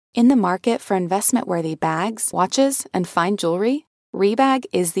In the market for investment-worthy bags, watches, and fine jewelry, Rebag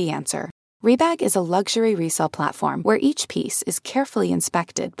is the answer. Rebag is a luxury resale platform where each piece is carefully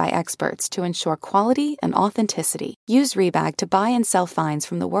inspected by experts to ensure quality and authenticity. Use Rebag to buy and sell finds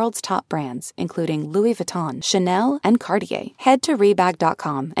from the world's top brands, including Louis Vuitton, Chanel, and Cartier. Head to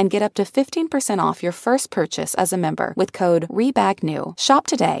Rebag.com and get up to 15% off your first purchase as a member with code REBAGNEW. Shop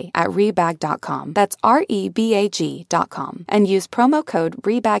today at Rebag.com. That's REBAG.com. And use promo code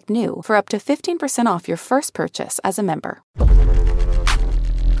REBAGNEW for up to 15% off your first purchase as a member.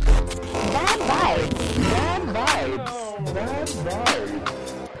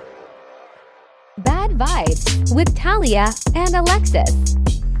 Bad Vibes with Talia and Alexis.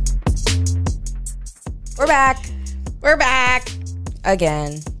 We're back. We're back.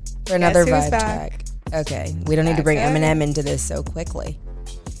 Again. For another Guess who's vibe back? check. Okay. We don't need to bring Eminem into this so quickly.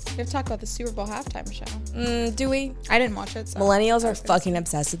 We have to talk about the Super Bowl halftime show. Do we? I didn't watch it. So Millennials are fucking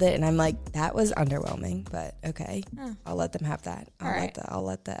obsessed with it, and I'm like, that was underwhelming, but okay. Oh. I'll let them have that. I'll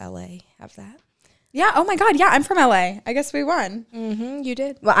let the LA have that. Yeah. Oh my God. Yeah. I'm from LA. I guess we won. Mm-hmm. You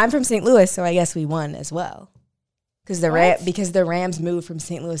did. Well, I'm from St. Louis, so I guess we won as well. Because the Rams moved from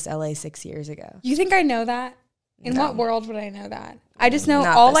St. Louis to LA 6 years ago. You think I know that? In No. what world would I know that? I just know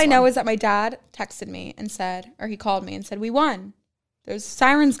Not all this I know one. is that my dad texted me and said, or he called me and said, we won. There's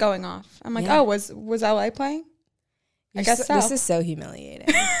sirens going off. I'm like, Yeah. oh, was LA playing? I guess so. This is so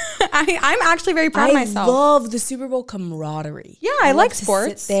humiliating. I'm actually very proud of myself. I love the Super Bowl camaraderie. Yeah, I like love to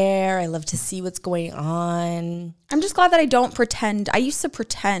sports. sit there. I love to see what's going on. I'm just glad that I don't pretend. I used to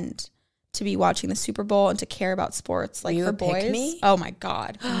pretend to be watching the Super Bowl and to care about sports, like Were you for a boys. pick-me? Oh my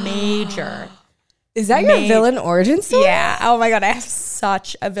God, major. Is that your villain origin story? Yeah. Oh my God, I have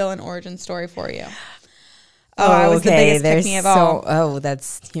such a villain origin story for you. Oh, I was the biggest pick-me of all. Oh,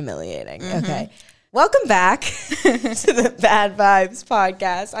 that's humiliating. Okay. Welcome back to the Bad Vibes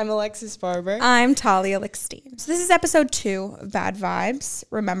podcast. I'm Alexis Barber. I'm Talia Lickstein. So this is episode 2 of Bad Vibes.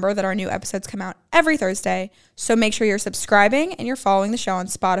 Remember that our new episodes come out every Thursday, so make sure you're subscribing and you're following the show on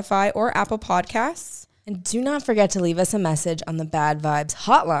Spotify or Apple Podcasts. And do not forget to leave us a message on the Bad Vibes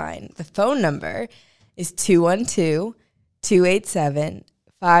hotline. The phone number is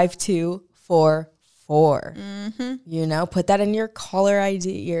 212-287-5244. You know, put that in your caller ID,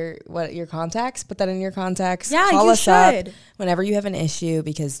 your contacts. Put that in your contacts. Yeah, Call you us should. up whenever you have an issue,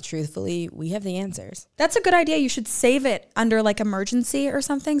 because truthfully, we have the answers. That's a good idea. You should save it under like emergency or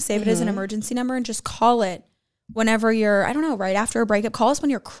something. Save it as an emergency number and just call it whenever you're, I don't know, right after a breakup. Call us when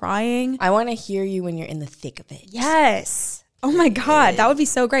you're crying. I want to hear you when you're in the thick of it. Yes. Oh my God, that would be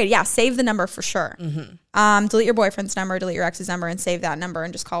so great. Yeah, save the number for sure. Delete your boyfriend's number, delete your ex's number, and save that number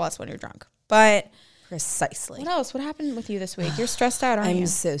and just call us when you're drunk. But precisely. what else? What happened with you this week? You're stressed out, aren't you? I'm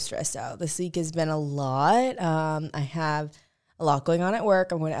so stressed out. This week has been a lot. I have a lot going on at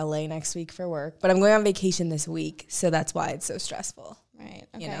work. I'm going to LA next week for work, but I'm going on vacation this week, so that's why it's so stressful. Right.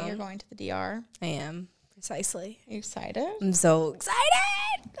 Okay, You know? you're going to the DR. I am. Precisely. Are you excited? I'm so excited.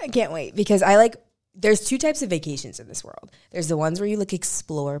 I can't wait because there's two types of vacations in this world. There's the ones where you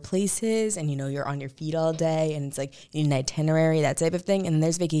explore places and you're on your feet all day and it's like you need an itinerary, that type of thing. And then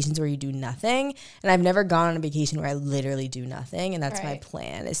there's vacations where you do nothing. And I've never gone on a vacation where I literally do nothing. And that's my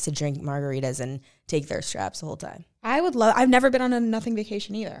plan, is to drink margaritas and take thirst traps the whole time. I've never been on a nothing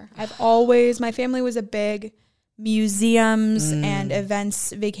vacation either. My family was a big museums and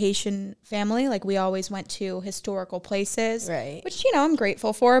events vacation family. Like we always went to historical places, Right. which, I'm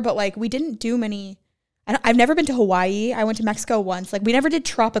grateful for, but like we didn't do many. I've never been to Hawaii. I went to Mexico once. Like we never did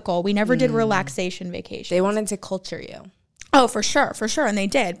tropical. We never did relaxation vacation. They wanted to culture you. Oh, for sure. And they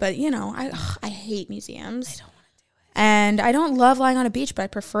did. But, I hate museums. I don't want to do it. And I don't love lying on a beach, but I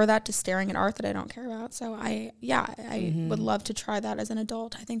prefer that to staring at art that I don't care about. So I would love to try that as an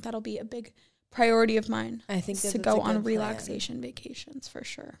adult. I think that'll be a big priority of mine. I think to go on relaxation vacations for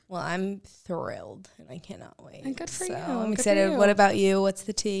sure. Well, I'm thrilled and I cannot wait. And good for you. I'm Good excited. for you. What about you? What's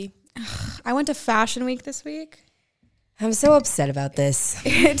the tea? I went to Fashion Week this week. I'm so upset about this.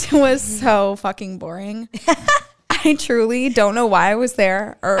 It was so fucking boring. I truly don't know why I was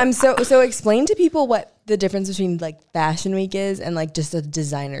there. I'm so explain to people what the difference between Fashion Week is and just a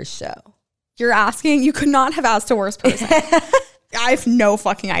designer's show. You're asking, you could not have asked a worse person. I have no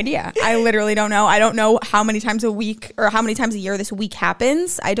fucking idea. I literally don't know. I don't know how many times a week or how many times a year this week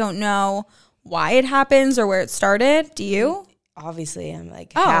happens. I don't know why it happens or where it started. Do you? Obviously, I'm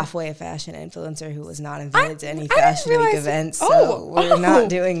halfway a fashion influencer who was not invited to any Fashion Week realize- events, so we're not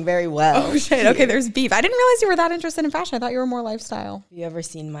doing very well. Oh, shit. Okay, there's beef. I didn't realize you were that interested in fashion. I thought you were more lifestyle. Have you ever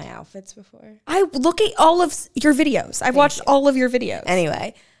seen my outfits before? I look at all of your videos. I've watched all of your videos.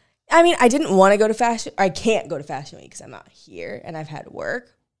 Anyway, I mean, I didn't want to go to fashion. I can't go to Fashion Week because I'm not here and I've had work.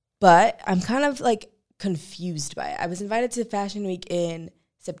 But I'm kind of like confused by it. I was invited to Fashion Week in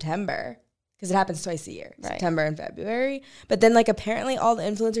September because it happens twice a year, September and February. But then like apparently all the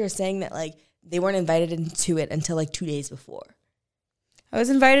influencers are saying that like they weren't invited into it until like 2 days before. I was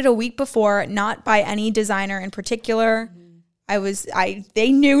invited a week before, not by any designer in particular.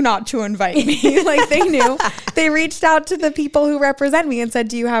 They knew not to invite me. Like they knew. They reached out to the people who represent me and said,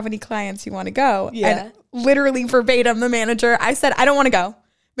 do you have any clients who want to go? Yeah. And literally verbatim, the manager, I said, I don't want to go.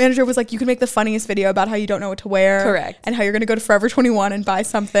 Manager was like, you can make the funniest video about how you don't know what to wear. Correct. And how you're going to go to Forever 21 and buy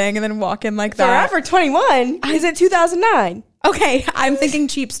something and then walk in like that. Forever 21? Is it 2009? Okay, I'm thinking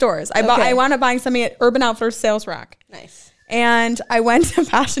cheap stores. I wound up buying something at Urban Outfitters sales rack. Nice. And I went to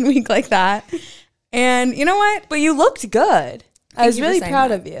Fashion Week like that. And you know what? But you looked good. I was really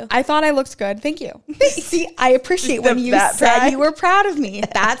proud that. of you. I thought I looked good. Thank you. See, I appreciate when you said you were proud of me.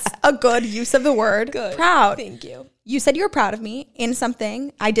 That's a good use of the word. Good. Proud. Thank you. You said you were proud of me in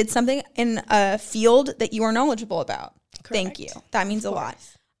something. I did something in a field that you are knowledgeable about. Correct. Thank you. That means a lot.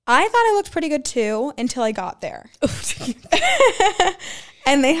 I thought I looked pretty good too until I got there.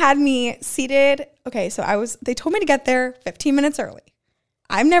 And they had me seated. Okay, so they told me to get there 15 minutes early.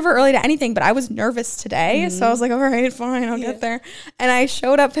 I'm never early to anything, but I was nervous today. So I was like, all right, fine, I'll get there. And I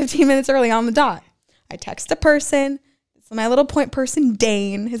showed up 15 minutes early on the dot. I texted a person. It's my little point person,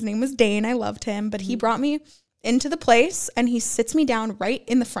 Dane. His name was Dane. I loved him. But he brought me into the place and he sits me down right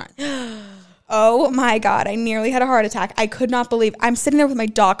in the front. Oh my God, I nearly had a heart attack. I could not believe. I'm sitting there with my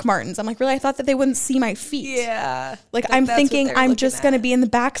Doc Martens. I'm like, really? I thought that they wouldn't see my feet. Yeah. Like I'm thinking I'm just going to be in the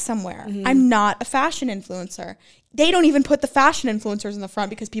back somewhere. I'm not a fashion influencer. They don't even put the fashion influencers in the front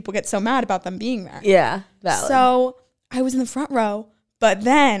because people get so mad about them being there. Yeah, valid. So I was in the front row, but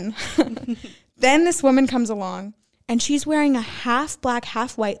then, then this woman comes along and she's wearing a half black,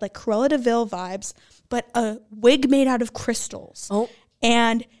 half white, like Cruella de Vil vibes, but a wig made out of crystals. Oh.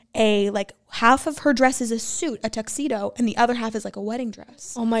 And like half of her dress is a suit, a tuxedo, and the other half is like a wedding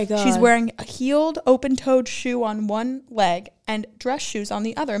dress. Oh my God. She's wearing a heeled, open-toed shoe on one leg and dress shoes on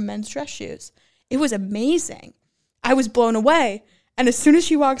the other, men's dress shoes. It was amazing. I was blown away. And as soon as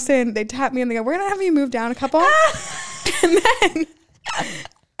she walks in, they tap me and they go, we're going to have you move down a couple. And then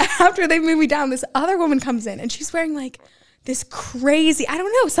after they move me down, this other woman comes in and she's wearing like this crazy, I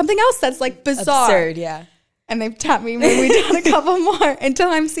don't know, something else that's like bizarre. Absurd, yeah. And they've tapped me, moved me down a couple more until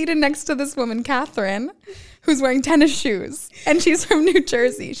I'm seated next to this woman, Catherine, who's wearing tennis shoes. And she's from New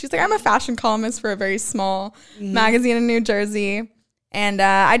Jersey. She's like, I'm a fashion columnist for a very small magazine in New Jersey. And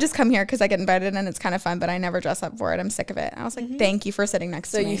I just come here because I get invited and it's kind of fun, but I never dress up for it. I'm sick of it. And I was like, thank you for sitting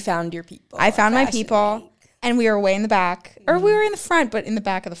next to me. So you found your people. I found my people and we were way in the back. Or we were in the front, but in the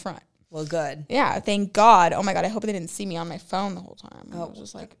back of the front. Well, good. Yeah, thank God. Oh my God, I hope they didn't see me on my phone the whole time. I was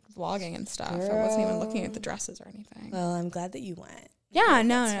just like vlogging and stuff. Girl. I wasn't even looking at the dresses or anything. Well, I'm glad that you went. Yeah,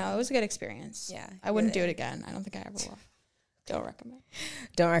 no. It was a good experience. Yeah. I wouldn't do it again. I don't think I ever will. Don't recommend.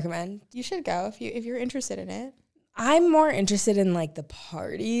 Don't recommend. You should go if you're interested in it. I'm more interested in like the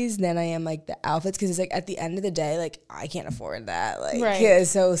parties than I am like the outfits because it's like at the end of the day, like I can't afford that. Like, right. Yeah,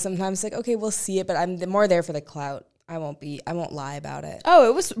 so sometimes like, okay, we'll see it, but I'm more there for the clout. I won't lie about it. Oh,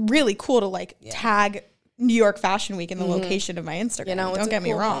 it was really cool to like tag New York Fashion Week in the location of my Instagram. You know, don't get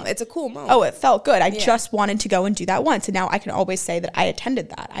me wrong. It's a cool moment. Oh, it felt good. I just wanted to go and do that once. And now I can always say that I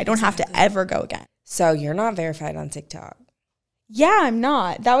attended that. I don't have to ever go again. So you're not verified on TikTok. Yeah, I'm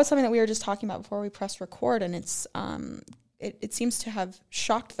not. That was something that we were just talking about before we pressed record. And it's, it seems to have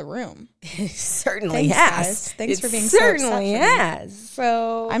shocked the room. It certainly Thanks, has. guys. Thanks It for being so upset certainly for me. has.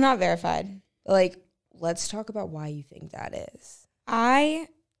 So I'm not verified. like, let's talk about why you think that is. I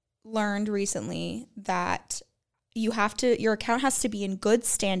learned recently that your account has to be in good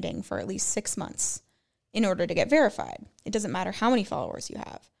standing for at least 6 months in order to get verified. It doesn't matter how many followers you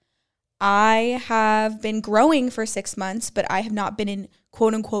have. I have been growing for 6 months, but I have not been in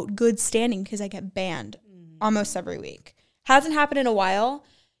quote unquote good standing because I get banned almost every week. Hasn't happened in a while.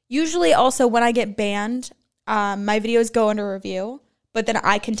 Usually also when I get banned, my videos go under review, but then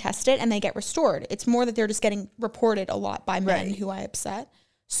I contest it and they get restored. It's more that they're just getting reported a lot by men who I upset.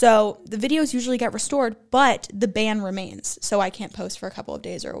 So the videos usually get restored, but the ban remains. So I can't post for a couple of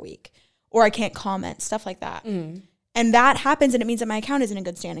days or a week, or I can't comment, stuff like that. And that happens, and it means that my account isn't in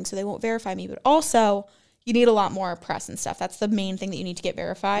good standing, so they won't verify me. But also, you need a lot more press and stuff. That's the main thing that you need to get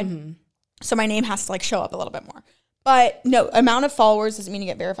verified. So my name has to like show up a little bit more. But no, amount of followers doesn't mean you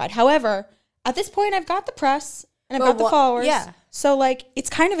get verified. However, at this point, I've got the press and I've got the followers. Yeah. So like, it's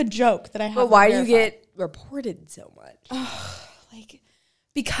kind of a joke that I have. But why do you get reported so much?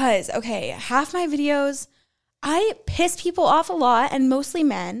 Because, okay, half my videos, I piss people off a lot, and mostly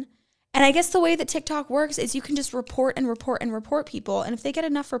men. And I guess the way that TikTok works is you can just report and report and report people. And if they get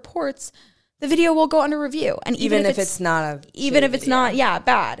enough reports, the video will go under review. And even if it's not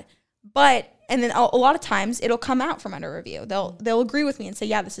bad. But, and then a lot of times it'll come out from under review. They'll agree with me and say,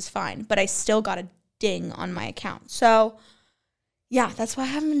 yeah, this is fine. But I still got a ding on my account. So yeah, that's why I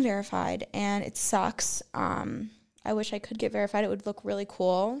haven't been verified. And it sucks. I wish I could get verified. It would look really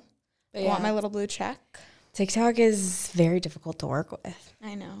cool. I want my little blue check. TikTok is very difficult to work with.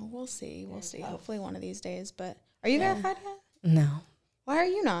 I know. We'll see. Hopefully one of these days. But are you verified yet? No. Why are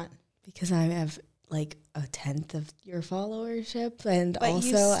you not? Because I have like 1/10 of your followership, and but also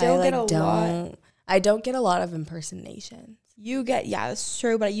you still I don't get a lot of impersonations. You get that's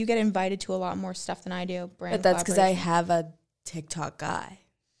true, but you get invited to a lot more stuff than I do. But that's because I have a TikTok guy.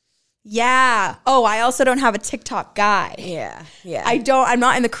 Yeah. Oh, I also don't have a TikTok guy. Yeah. I'm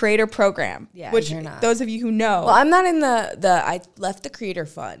not in the creator program. Yeah, which you're not. Those of you who know. Well, I'm not in I left the creator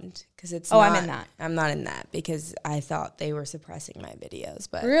fund because it's. I'm in that. I'm not in that because I thought they were suppressing my videos,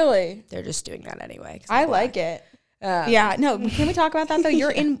 but really, they're just doing that anyway. I like it. Yeah. No. Can we talk about that though? You're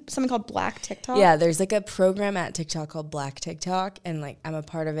in something called Black TikTok. Yeah. There's like a program at TikTok called Black TikTok, and like I'm a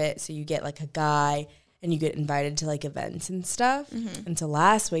part of it. So you get like a guy. And you get invited to like events and stuff. Mm-hmm. And so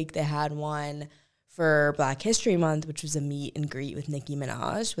last week they had one for Black History Month, which was a meet and greet with Nicki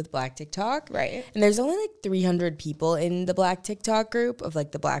Minaj with Black TikTok. Right. And there's only like 300 people in the Black TikTok group of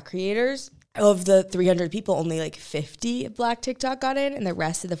like the Black creators. Of the 300 people, only like 50 of Black TikTok got in, and the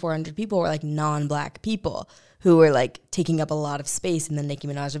rest of the 400 people were like non-Black people who were like taking up a lot of space in the Nicki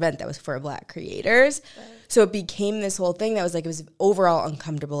Minaj event that was for Black creators. Right. So it became this whole thing that was like, it was an overall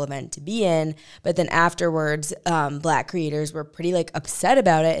uncomfortable event to be in. But then afterwards, Black creators were pretty like upset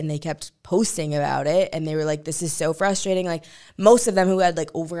about it, and they kept posting about it. And they were like, this is so frustrating. Like most of them who had like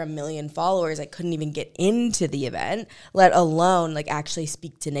over 1 million followers, like couldn't even get into the event, let alone like actually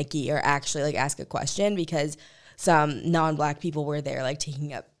speak to Nicki or actually like ask a question, because some non-Black people were there like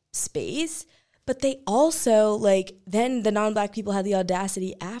taking up space. But they also, like, then the non-Black people had the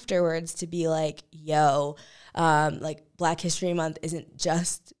audacity afterwards to be like, yo, like, Black History Month isn't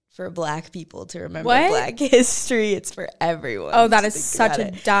just for Black people to remember Black history. It's for everyone. Oh, that is such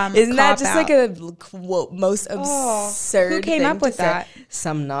a dumb Isn't that just cop-out? like a quote, most absurd Who came thing up with to that? say?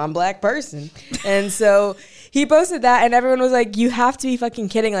 Some non-Black person. And so he posted that, and everyone was like, you have to be fucking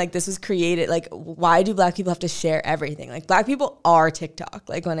kidding. Like, this was created. Like, why do Black people have to share everything? Like, Black people are TikTok.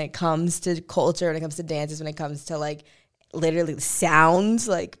 Like, when it comes to culture, when it comes to dances, when it comes to, like, literally sounds,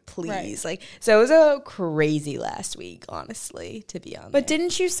 like, please. Right. Like, so it was a crazy last week, honestly, to be honest. But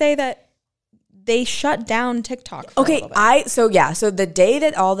didn't you say that they shut down TikTok for a little bit? So the day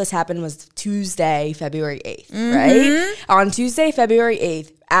that all this happened was Tuesday, February 8th, right? On Tuesday, February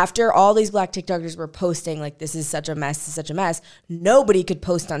 8th, after all these Black TikTokers were posting, like, this is such a mess, nobody could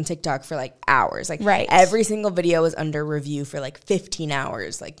post on TikTok for, like, hours. Like, every single video was under review for, like, 15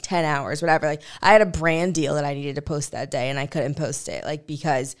 hours, like, 10 hours, whatever. Like, I had a brand deal that I needed to post that day, and I couldn't post it, like,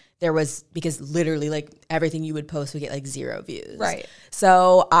 because literally, like, everything you would post would get, like, 0 views. Right.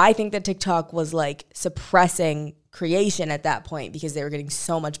 So I think that TikTok was, like, suppressing creation at that point because they were getting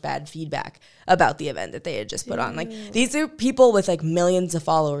so much bad feedback about the event that they had just put on. Like, these are people with like millions of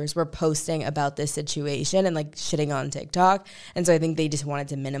followers were posting about this situation and like shitting on TikTok. And so I think they just wanted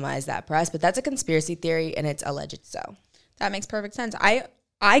to minimize that press, but that's a conspiracy theory and it's alleged. So that makes perfect sense.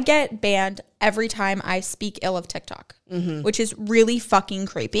 I get banned every time I speak ill of TikTok, which is really fucking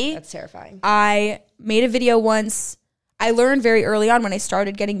creepy. That's terrifying. I made a video once. I learned very early on when I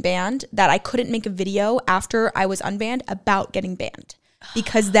started getting banned that I couldn't make a video after I was unbanned about getting banned,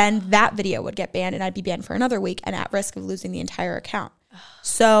 because then that video would get banned and I'd be banned for another week and at risk of losing the entire account.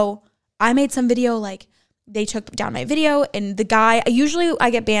 So I made some video, like, they took down my video, and the guy, usually I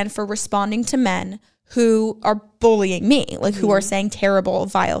get banned for responding to men who are bullying me, like who are saying terrible,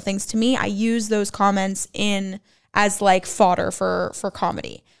 vile things to me. I use those comments as like fodder for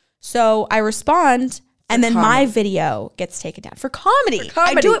comedy. So I respond, and then my video gets taken down for comedy.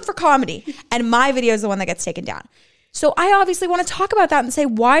 I do it for comedy. And my video is the one that gets taken down. So I obviously want to talk about that and say,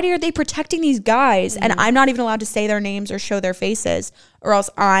 why are they protecting these guys? And I'm not even allowed to say their names or show their faces, or else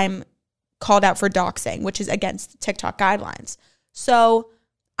I'm called out for doxing, which is against TikTok guidelines. So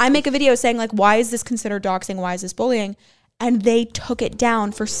I make a video saying, like, why is this considered doxing? Why is this bullying? And they took it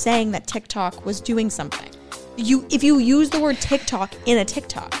down for saying that TikTok was doing something. If you use the word TikTok in a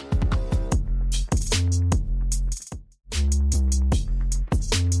TikTok.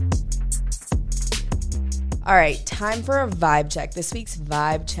 All right, time for a vibe check. This week's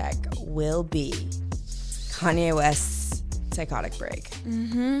vibe check will be Kanye West's psychotic break.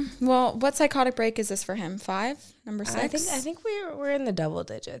 Well, what psychotic break is this for him? 5? Number 6? I think we're in the double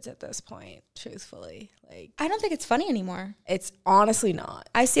digits at this point, truthfully. Like, I don't think it's funny anymore. It's honestly not.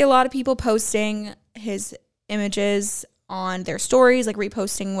 I see a lot of people posting his images on their stories, like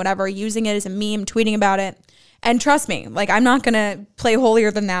reposting whatever, using it as a meme, tweeting about it. And trust me, like, I'm not going to play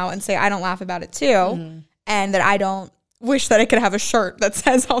holier than thou and say I don't laugh about it too, and that I don't wish that I could have a shirt that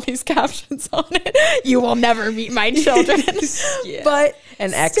says all these captions on it. You will never meet my children. But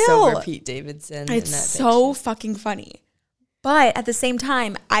an X over Pete Davidson. It's so fucking funny. But at the same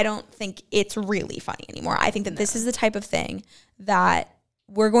time, I don't think it's really funny anymore. I think that this is the type of thing that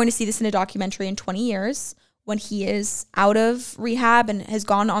we're going to see this in a documentary in 20 years when he is out of rehab and has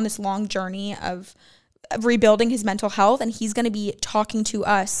gone on this long journey of rebuilding his mental health, and he's going to be talking to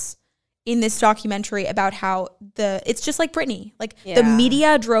us in this documentary about how it's just like Britney. Like, the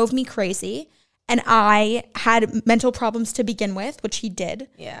media drove me crazy, and I had mental problems to begin with, which he did.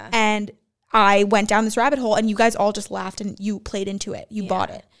 Yeah. And I went down this rabbit hole, and you guys all just laughed, and you played into it. You bought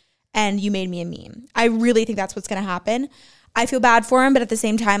it, and you made me a meme. I really think that's what's going to happen. I feel bad for him, but at the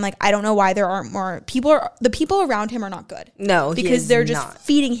same time, like, I don't know why there aren't more people. The people around him are not good. No, because they're just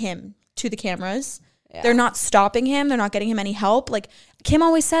feeding him to the cameras. Yeah. They're not stopping him. They're not getting him any help. Like, Kim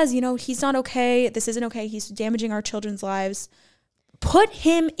always says, you know, he's not okay. This isn't okay. He's damaging our children's lives. Put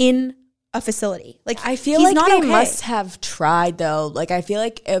him in a facility. Like, I feel like they must have tried, though. Like, I feel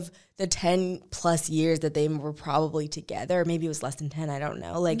like if the 10 plus years that they were probably together, maybe it was less than 10, I don't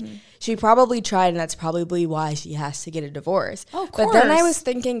know. Like, she probably tried, and that's probably why she has to get a divorce. Oh, of course. But then I was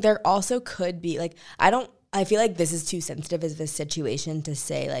thinking there also could be, like, I feel like this is too sensitive as a situation to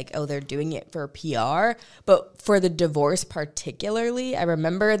say, like, oh, they're doing it for PR. But for the divorce particularly, I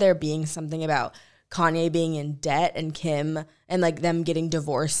remember there being something about Kanye being in debt and Kim and, like, them getting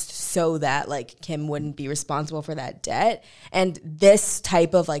divorced so that, like, Kim wouldn't be responsible for that debt. And this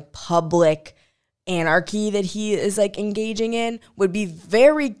type of, like, public anarchy that he is, like, engaging in would be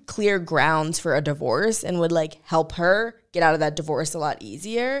very clear grounds for a divorce and would, like, help her get out of that divorce a lot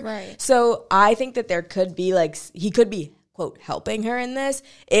easier. Right. So I think that there could be, like, he could be, quote, helping her in this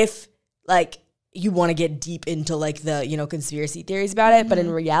if, like, you want to get deep into, like, the, you know, conspiracy theories about it. But in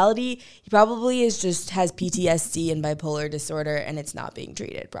reality, he probably has PTSD and bipolar disorder, and it's not being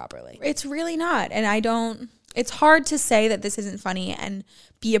treated properly. It's really not. And it's hard to say that this isn't funny and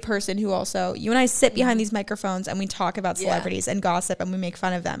be a person who also, you and I sit behind these microphones and we talk about celebrities and gossip and we make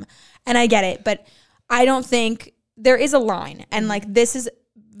fun of them. And I get it, but I don't think there is a line. And, like, this is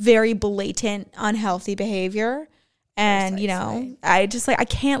very blatant, unhealthy behavior. And, you know, I just, like, I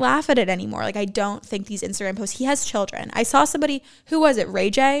can't laugh at it anymore. Like, I don't think these Instagram posts, he has children. I saw somebody, who was it, Ray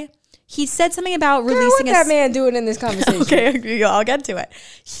J? He said something about releasing what's that man doing in this conversation? Okay, I'll get to it.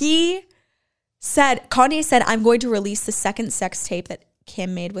 Kanye said, I'm going to release the second sex tape that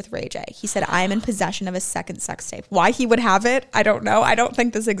Kim made with Ray J. He said, I am in possession of a second sex tape. Why he would have it, I don't know. I don't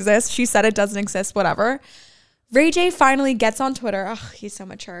think this exists. She said it doesn't exist, whatever. Ray J finally gets on Twitter. Oh, he's so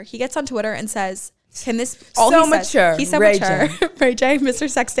mature. He gets on Twitter and says, can this... mature. He's so Ray mature. J. Ray J, Mr.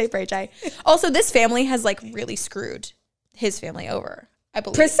 Sex Tape Ray J. Also, this family has, like, really screwed his family over, I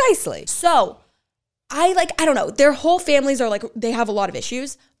believe. Precisely. So, I don't know. Their whole families are, like, they have a lot of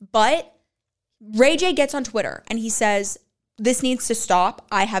issues, but Ray J gets on Twitter and he says, this needs to stop.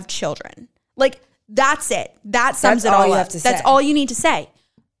 I have children. Like, that's it. That sums it all up. That's all you need to say.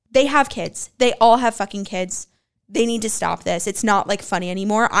 They have kids. They all have fucking kids. They need to stop this. It's not, like, funny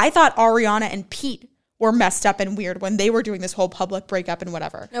anymore. I thought Ariana and Pete were messed up and weird when they were doing this whole public breakup and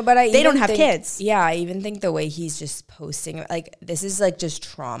whatever. No, but they don't have kids. Yeah, I even think the way he's just posting, like, this is, like, just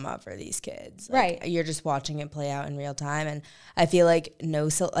trauma for these kids. Like, right. You're just watching it play out in real time. And I feel like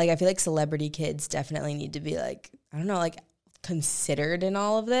I feel like celebrity kids definitely need to be, like, I don't know, like, considered in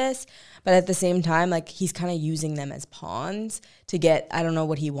all of this. But at the same time, like, he's kind of using them as pawns to get, I don't know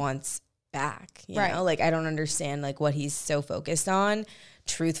what he wants back, you know? Like, I don't understand, like, what he's so focused on,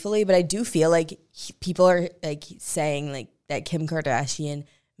 truthfully. But I do feel like people are, like, saying, like, that Kim Kardashian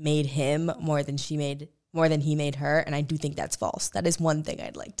made him more than he made her, and I do think that's false. That is one thing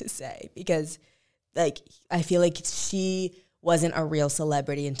I'd like to say, because, like, I feel like she wasn't a real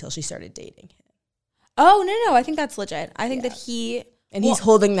celebrity until she started dating him. Oh, no, I think that's legit. I think that he... And he's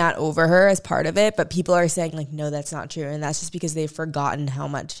holding that over her as part of it, but people are saying, like, no, that's not true. And that's just because they've forgotten how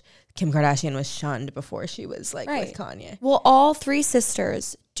much Kim Kardashian was shunned before she was, like, with Kanye. Well, all three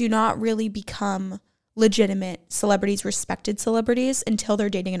sisters do not really become legitimate celebrities, respected celebrities, until they're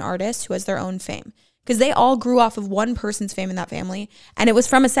dating an artist who has their own fame. Because they all grew off of one person's fame in that family, and it was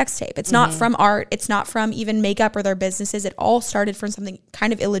from a sex tape. It's not from art. It's not from even makeup or their businesses. It all started from something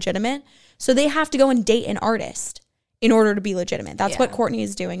kind of illegitimate. So they have to go and date an artist in order to be legitimate. That's Yeah. what Kourtney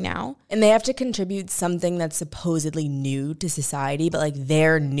is doing now. And they have to contribute something that's supposedly new to society, but like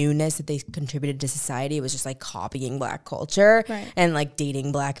their newness that they contributed to society was just like copying Black culture and like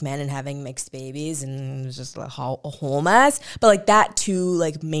dating Black men and having mixed babies, and it was just a whole mess. But like that too,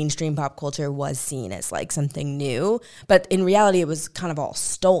 like mainstream pop culture was seen as like something new, but in reality it was kind of all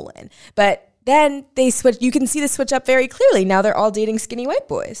stolen. But then they switch. You can see the switch up very clearly. Now they're all dating skinny white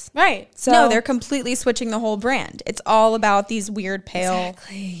boys. Right. So no, they're completely switching the whole brand. It's all about these weird, pale,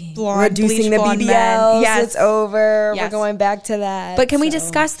 blonde, reducing the blonde BBLs. men. Yes. It's over. Yes. We're going back to that. But can we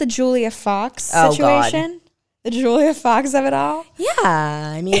discuss the Julia Fox Oh, situation? The Julia Fox of it all? Yeah.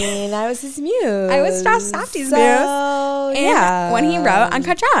 I mean, I was his muse. I was Josh Safdie's muse. And And when he wrote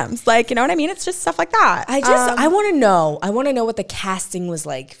Uncut Gems, like, you know what I mean? It's just stuff like that. I want to know. I want to know what the casting was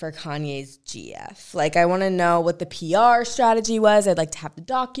like for Kanye's GF. Like, I want to know what the PR strategy was. I'd like to have the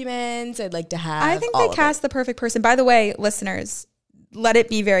documents. I'd like to have. I think they cast the perfect person. By the way, listeners, let it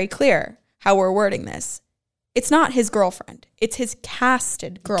be very clear how we're wording this. It's not his girlfriend. It's his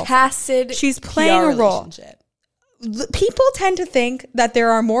casted girlfriend. She's playing a role. People tend to think that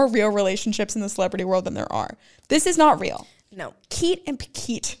there are more real relationships in the celebrity world than there are. This is not real. No. Keat. You made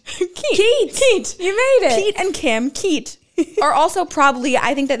it. Keat and Kim. Keat are also probably,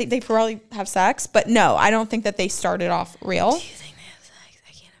 I think that they probably have sex, but no, I don't think that they started off real. Do you think they have sex?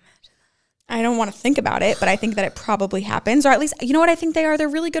 I can't imagine that. I don't want to think about it, but I think that it probably happens. Or at least, you know what I think they are? They're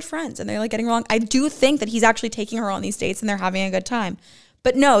really good friends and they're like getting along. I do think that he's actually taking her on these dates and they're having a good time.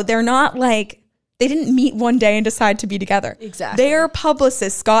 But no, they're not like, they didn't meet one day and decide to be together. Exactly. Their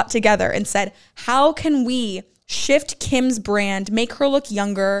publicists got together and said, how can we shift Kim's brand, make her look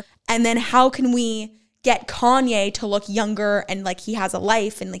younger, and then how can we get Kanye to look younger and like he has a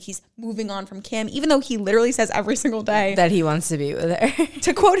life and like he's moving on from Kim, even though he literally says every single day that he wants to be with her.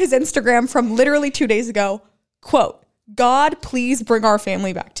 To quote his Instagram from literally 2 days ago, quote, God, please bring our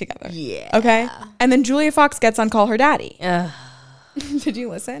family back together. Yeah. Okay? And then Julia Fox gets on Call Her Daddy. Did you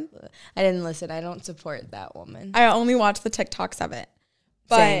listen? I didn't listen. I don't support that woman. I only watched the TikToks of it.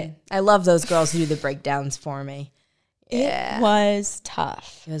 But Same. I love those girls who do the breakdowns for me. Yeah. It was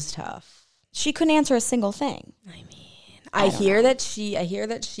tough. It was tough. She couldn't answer a single thing. I mean, I hear that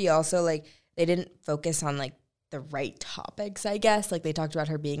she also like they didn't focus on like the right topics, I guess. Like they talked about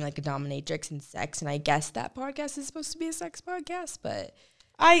her being like a dominatrix in sex, and I guess that podcast is supposed to be a sex podcast, but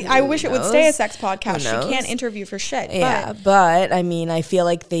I wish it would stay a sex podcast. She can't interview for shit. Yeah, but I mean, I feel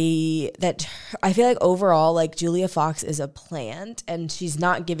like overall, like Julia Fox is a plant, and she's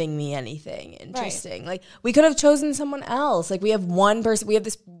not giving me anything interesting. Right. Like we could have chosen someone else. Like we have one person. We have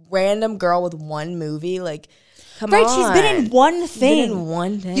this random girl with one movie. Like, come on. Right, she's been in one thing.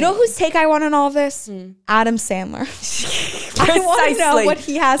 You know whose take I want on all this? Adam Sandler. I want to know what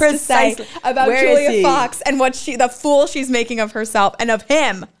he has to say about Julia Fox and what the fool she's making of herself and of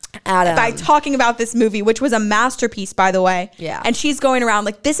him. Adam. By talking about this movie, which was a masterpiece, by the way. Yeah. And she's going around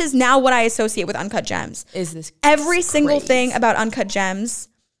like, this is now what I associate with Uncut Gems. Is this every single thing about Uncut Gems?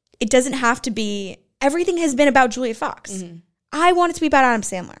 It doesn't have to be. Everything has been about Julia Fox. Mm-hmm. I want it to be about Adam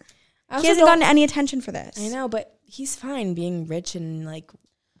Sandler. He hasn't gotten any attention for this. I know, but he's fine being rich and like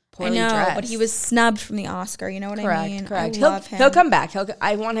poorly I know, dressed. but he was snubbed from the Oscar. You know what I mean? Correct. I love him. He'll come back.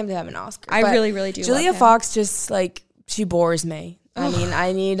 I want him to have an Oscar. I really, really do. Julia Fox just like she bores me. I mean,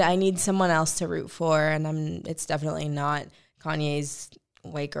 I need someone else to root for, and it's definitely not Kanye's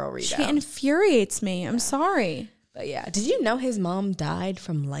white girl rebound. She infuriates me. I'm sorry. But yeah, did you know his mom died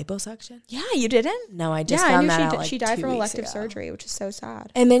from liposuction? Yeah, you didn't? No, I just found that out like she died 2 from weeks elective ago. surgery, which is so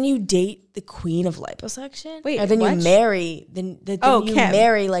sad. And then you date the queen of liposuction? Wait, or then what? you marry you Kim.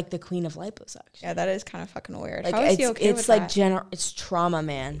 marry like the queen of liposuction. Yeah, that is kind of fucking weird. Like How is he okay with that? It's trauma,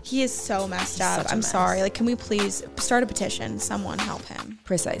 man. He is so messed up. I'm sorry. Like, can we please start a petition? Someone help him.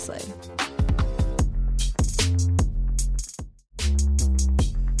 Precisely.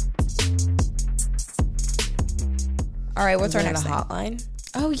 All right, what's our next hotline?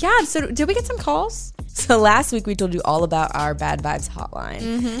 Oh, yeah. So did we get some calls? So last week we told you all about our Bad Vibes hotline.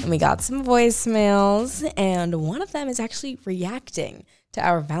 Mm-hmm. And we got some voicemails, and one of them is actually reacting to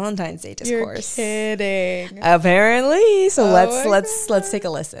our Valentine's Day discourse. You're kidding. Apparently. So let's take a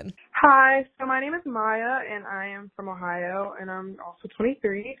listen. Hi, so my name is Maya, and I am from Ohio, and I'm also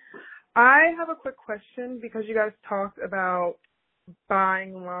 23. I have a quick question because you guys talked about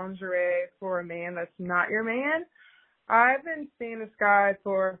buying lingerie for a man that's not your man. I've been seeing this guy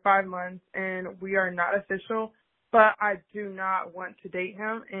for 5 months, and we are not official, but I do not want to date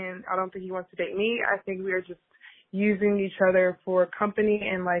him, and I don't think he wants to date me. I think we are just using each other for company,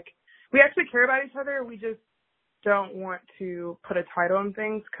 and, like, we actually care about each other. We just don't want to put a title on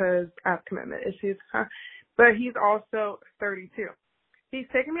things because I have commitment issues. but he's also 32. He's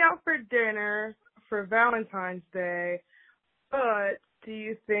taking me out for dinner for Valentine's Day, but do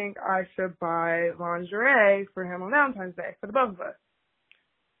you think I should buy lingerie for him on Valentine's Day for the both of us?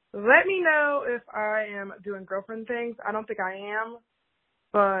 Let me know if I am doing girlfriend things. I don't think I am,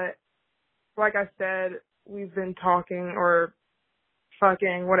 but like I said, we've been talking or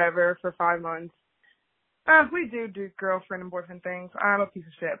fucking whatever for 5 months. We do girlfriend and boyfriend things. I'm a piece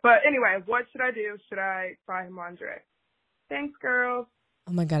of shit. But anyway, what should I do? Should I buy him lingerie? Thanks, girls.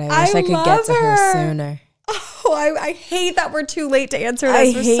 Oh my God, I wish I could get to her sooner. Oh, I hate that we're too late to answer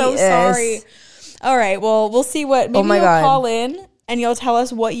this. We're so sorry. All right, well, we'll see what, maybe you'll call in and you'll tell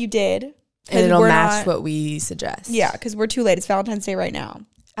us what you did. And it'll match what we suggest. Yeah, because we're too late. It's Valentine's Day right now.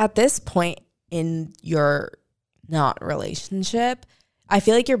 At this point in your not relationship, I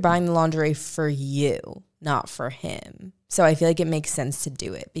feel like you're buying the lingerie for you, not for him. So I feel like it makes sense to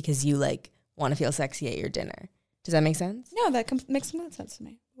do it because you like want to feel sexy at your dinner. Does that make sense? No, that makes complete sense to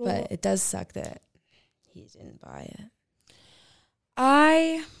me. But it does suck that he didn't buy it.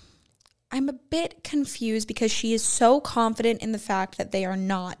 I'm a bit confused because she is so confident in the fact that they are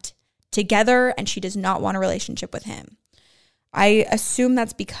not together and she does not want a relationship with him. I assume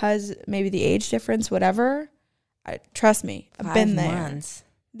that's because maybe the age difference, whatever. Trust me, I've been there. 5 months.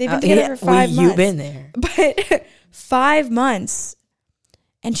 They've been together for 5 months. You've been there. But 5 months.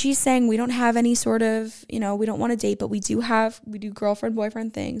 And she's saying we don't have any sort of, we don't want to date, but we do girlfriend,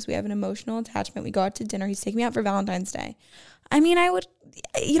 boyfriend things. We have an emotional attachment. We go out to dinner. He's taking me out for Valentine's Day. I mean,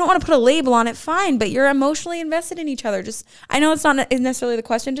 you don't want to put a label on it, fine, but you're emotionally invested in each other. I know it's not necessarily the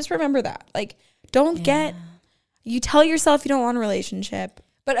question. Just remember that. Like, you tell yourself you don't want a relationship.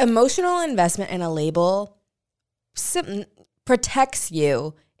 But emotional investment in a label protects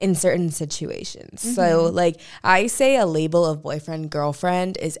you in certain situations. Mm-hmm. So like I say a label of boyfriend,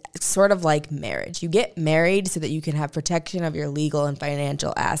 girlfriend is sort of like marriage. You get married so that you can have protection of your legal and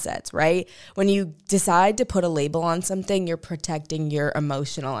financial assets, right? When you decide to put a label on something, you're protecting your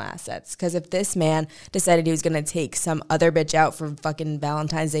emotional assets. Because if this man decided he was going to take some other bitch out for fucking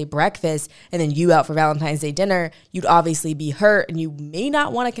Valentine's Day breakfast and then you out for Valentine's Day dinner, you'd obviously be hurt and you may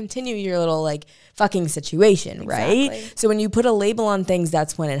not want to continue your little like fucking situation, right? Exactly. So when you put a label on things,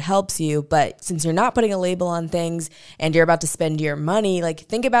 that's when it helps you. But since you're not putting a label on things and you're about to spend your money, like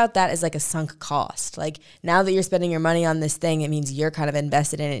think about that as like a sunk cost. Like now that you're spending your money on this thing, it means you're kind of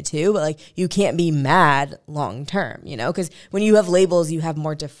invested in it too. But like you can't be mad long term, because when you have labels, you have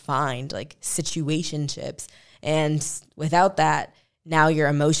more defined like situationships. And without that, now your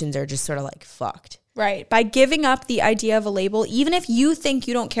emotions are just sort of like fucked. Right. By giving up the idea of a label, even if you think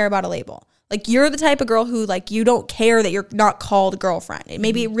you don't care about a label. Like, you're the type of girl who, like, you don't care that you're not called girlfriend.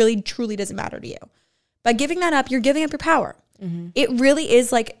 Maybe it really, truly doesn't matter to you. By giving that up, you're giving up your power. Mm-hmm. It really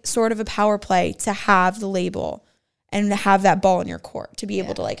is, like, sort of a power play to have the label and to have that ball in your court, to be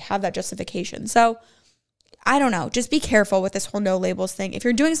able to, like, have that justification. So, I don't know. Just be careful with this whole no labels thing. If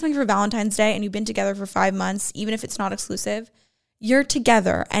you're doing something for Valentine's Day and you've been together for 5 months, even if it's not exclusive, you're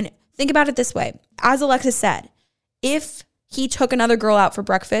together. And think about it this way. As Alexis said, if he took another girl out for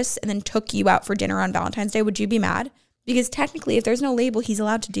breakfast and then took you out for dinner on Valentine's Day, would you be mad? Because technically, if there's no label, he's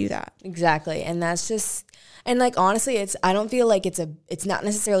allowed to do that. Exactly. And that's just, and like, honestly, I don't feel like it's not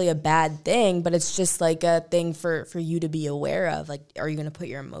necessarily a bad thing, but it's just like a thing for you to be aware of. Like, are you going to put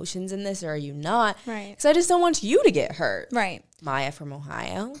your emotions in this or are you not? Right. Because I just don't want you to get hurt. Right. Maya from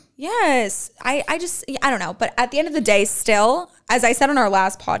Ohio. Yes. I don't know. But at the end of the day, still, as I said on our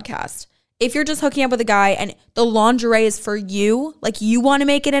last podcast, if you're just hooking up with a guy and the lingerie is for you, like you want to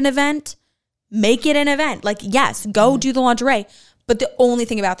make it an event, make it an event. Like, yes, go do the lingerie. But the only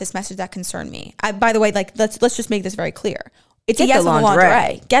thing about this message that concerned me, by the way, like let's just make this very clear. It's a yes on the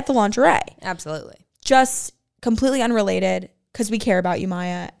lingerie. Get the lingerie. Absolutely. Just completely unrelated because we care about you,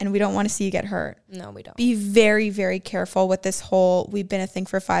 Maya, and we don't want to see you get hurt. No, we don't. Be very, very careful with this whole we've been a thing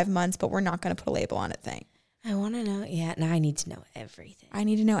for 5 months, but we're not going to put a label on it thing. I want to know. Yeah, now I need to know everything. I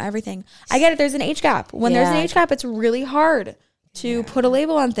need to know everything. I get it. There's an age gap. When there's an age gap, it's really hard to put a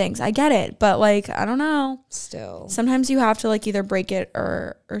label on things. I get it. But, like, I don't know. Still. Sometimes you have to, like, either break it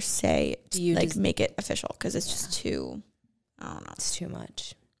or say, like, make it official because it's just too, I don't know. It's too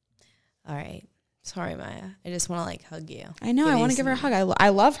much. All right. Sorry, Maya. I just want to, like, hug you. I know. I want to give her a hug. I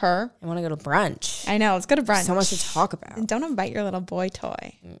love her. I want to go to brunch. I know. Let's go to brunch. So much to talk about. And don't invite your little boy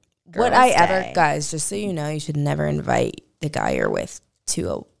toy. Guys, just so you know, you should never invite the guy you're with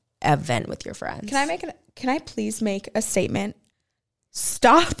to a event with your friends. Can I please make a statement?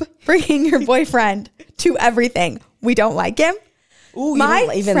 Stop bringing your boyfriend to everything. We don't like him. Ooh, you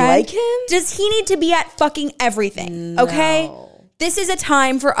don't even like him? Does he need to be at fucking everything? No. Okay? This is a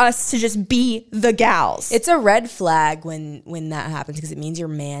time for us to just be the gals. It's a red flag when that happens because it means your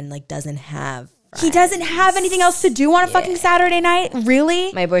man like doesn't have friends. He doesn't have anything else to do on a fucking Saturday night?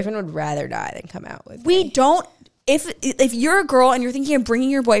 Really? My boyfriend would rather die than come out with We me. don't. If you're a girl and you're thinking of bringing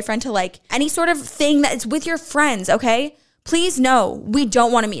your boyfriend to like any sort of thing that is with your friends, okay? Please know we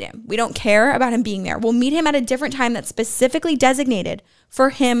don't want to meet him. We don't care about him being there. We'll meet him at a different time that's specifically designated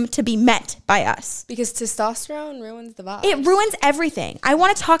for him to be met by us. Because testosterone ruins the vibe. It ruins everything. I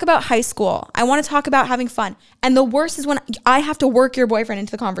want to talk about high school. I want to talk about having fun. And the worst is when I have to work your boyfriend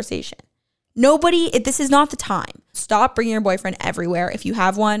into the conversation. This is not the time. Stop bringing your boyfriend everywhere. If you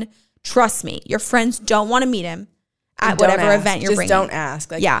have one, trust me, your friends don't want to meet him at whatever event you're bringing. Just don't ask.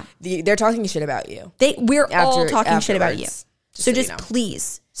 Like, yeah. They're talking shit about you. We're all talking shit about you. So just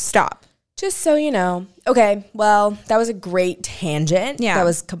please stop. Just so you know. Okay, well, that was a great tangent. Yeah. That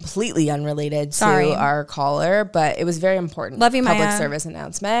was completely unrelated to our caller, but it was very important. Love you, Maya. Public service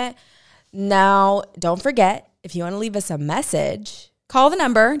announcement. Now, don't forget, if you want to leave us a message, call the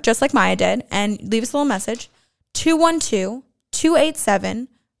number, just like Maya did, and leave us a little message.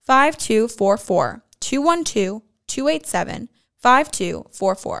 212-287-5244.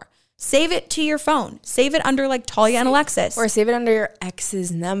 212-287-5244. Save it to your phone. Save it under like Talia and Alexis. Or save it under your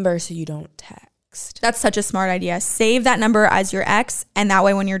ex's number so you don't text. That's such a smart idea. Save that number as your ex, and that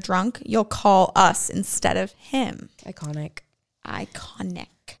way when you're drunk, you'll call us instead of him. Iconic.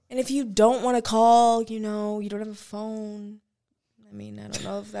 And if you don't want to call, you don't have a phone. I mean, I don't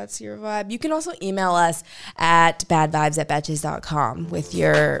know if that's your vibe. You can also email us at badvibes@betches.com with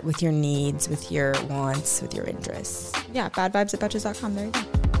your needs, with your wants, with your interests. Yeah, badvibes@betches.com. There you go.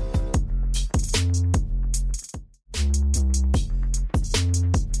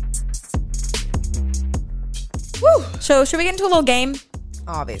 Woo! So should we get into a little game?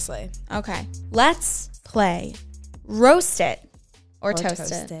 Obviously. Okay. Let's play Roast It or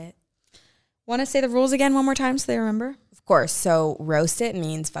Toast It. Want to say the rules again one more time so they remember? Of course. So roast it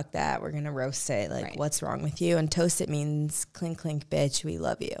means fuck that. We're going to roast it. Like, what's wrong with you? And toast it means clink, clink, bitch. We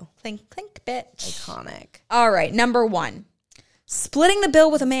love you. Clink, clink, bitch. Iconic. All right. Number 1. Splitting the bill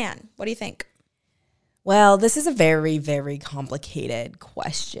with a man. What do you think? Well, this is a very, very complicated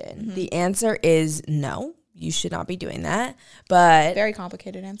question. Mm-hmm. The answer is no. You should not be doing that. But very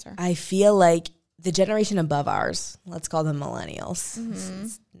complicated answer. I feel like the generation above ours, let's call them millennials. Mm-hmm.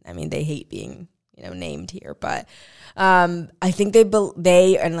 I mean, they hate being, named here, but I think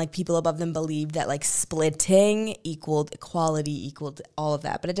they and like people above them believe that like splitting equaled equality equaled all of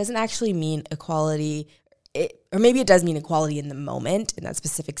that, but it doesn't actually mean equality. Or maybe it does mean equality in the moment in that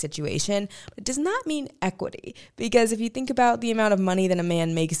specific situation, but it does not mean equity, because if you think about the amount of money that a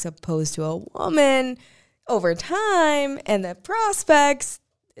man makes opposed to a woman over time and the prospects,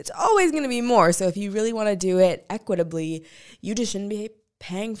 it's always going to be more. So if you really want to do it equitably, you just shouldn't be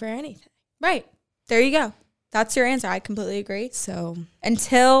paying for anything. Right. There you go. That's your answer. I completely agree. So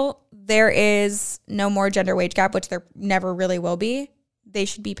until there is no more gender wage gap, which there never really will be, they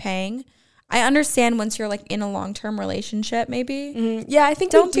should be paying. I understand once you're like in a long-term relationship, maybe. Mm-hmm. Yeah, I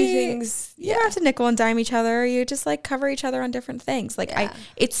think don't do things. You don't have to nickel and dime each other. You just like cover each other on different things. Like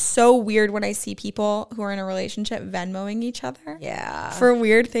it's so weird when I see people who are in a relationship Venmoing each other. Yeah. For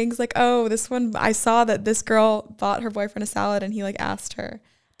weird things like, oh, this one, I saw that this girl bought her boyfriend a salad and he like asked her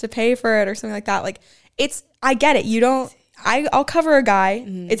to pay for it or something like that. Like I get it. I'll cover a guy.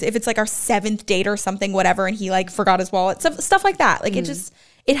 Mm-hmm. If it's like our 7th date or something, whatever, and he like forgot his wallet, stuff like that. Like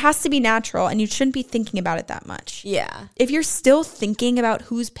it has to be natural, and you shouldn't be thinking about it that much. Yeah. If you're still thinking about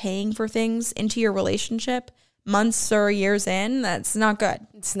who's paying for things into your relationship months or years in, that's not good.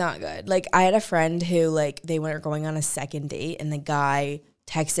 It's not good. Like I had a friend who like they were going on a second date, and the guy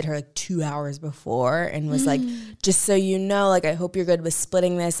texted her like 2 hours before and was like, just so you know, like, I hope you're good with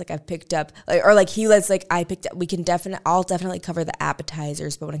splitting this. Like I've picked up, like, or like he was like, I'll definitely cover the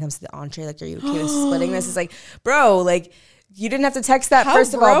appetizers, but when it comes to the entree, like, are you okay with splitting this? It's like, bro, like, you didn't have to text that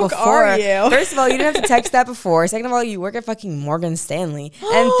first of all before. Are you? First of all, you didn't have to text that before. Second of all, you work at fucking Morgan Stanley.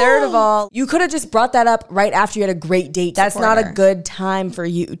 And third of all, you could have just brought that up right after you had a great date. That's not a good time for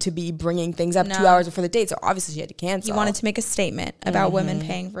you to be bringing things up 2 hours before the date. So obviously she had to cancel. He wanted to make a statement about women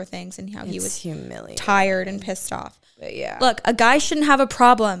paying for things and how he was humiliating, tired and pissed off. But yeah. Look, a guy shouldn't have a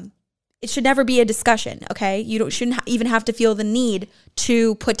problem. It should never be a discussion, okay? You shouldn't even have to feel the need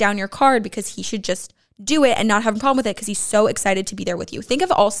to put down your card, because he should just do it and not have a problem with it because he's so excited to be there with you. Think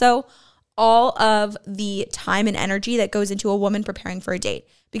of also all of the time and energy that goes into a woman preparing for a date.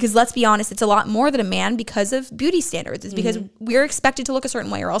 Because let's be honest, it's a lot more than a man because of beauty standards. It's because we're expected to look a certain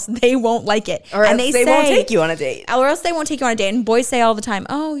way or else they won't like it. Or and else they won't take you on a date. Or else they won't take you on a date. And boys say all the time,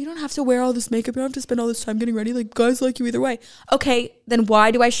 oh, you don't have to wear all this makeup. You don't have to spend all this time getting ready. Like, guys like you either way. Okay, then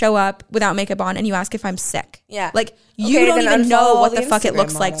why do I show up without makeup on and you ask if I'm sick? Yeah. Like, you don't even know what the fuck it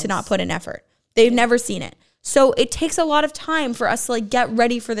looks like models. to not put in effort. They've never seen it. So it takes a lot of time for us to like get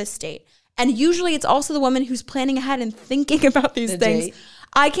ready for this date. And usually it's also the woman who's planning ahead and thinking about these things. Date.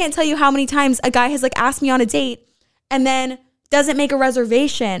 I can't tell you how many times a guy has like asked me on a date and then doesn't make a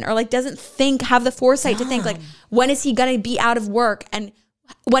reservation or like doesn't have the foresight to think like, when is he going to be out of work and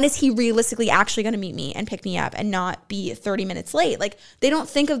when is he realistically actually going to meet me and pick me up and not be 30 minutes late? Like, they don't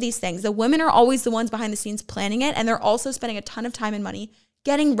think of these things. The women are always the ones behind the scenes planning it, and they're also spending a ton of time and money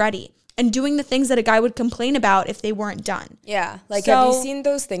getting ready and doing the things that a guy would complain about if they weren't done. Yeah. Like, have you seen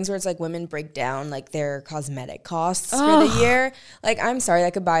those things where it's like women break down like their cosmetic costs for the year? Like, I'm sorry,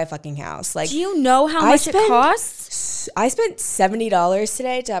 I could buy a fucking house. Like, do you know how much it costs? I spent $70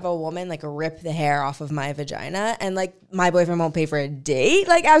 today to have a woman like rip the hair off of my vagina, and like my boyfriend won't pay for a date.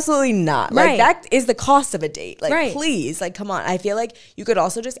 Like, absolutely not. Like, that is the cost of a date. Like, please, like, come on. I feel like you could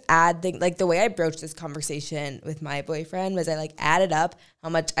also just add the way I broached this conversation with my boyfriend was I like added up how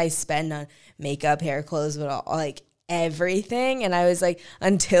much I spend on makeup, hair, clothes, but all like everything. And I was like,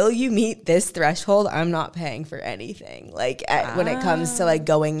 until you meet this threshold, I'm not paying for anything. Like when it comes to like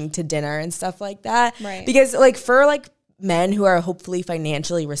going to dinner and stuff like that. Right. Because like for like men who are hopefully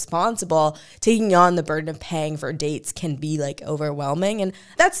financially responsible, taking on the burden of paying for dates can be like overwhelming. And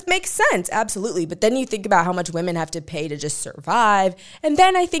that makes sense. Absolutely. But then you think about how much women have to pay to just survive. And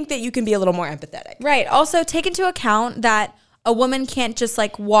then I think that you can be a little more empathetic. Right. Also take into account that a woman can't just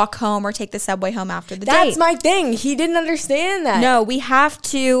like walk home or take the subway home after the date. That's my thing. He didn't understand that. No, we have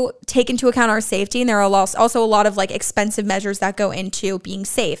to take into account our safety. And there are also a lot of like expensive measures that go into being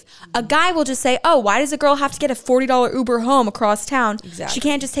safe. A guy will just say, oh, why does a girl have to get a $40 Uber home across town? Exactly. She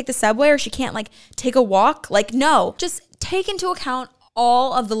can't just take the subway or she can't like take a walk. Like, no, just take into account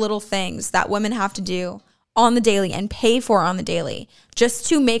all of the little things that women have to do on the daily and pay for on the daily just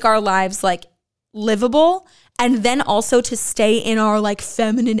to make our lives like livable. And then also to stay in our like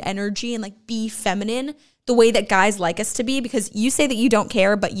feminine energy and like be feminine the way that guys like us to be, because you say that you don't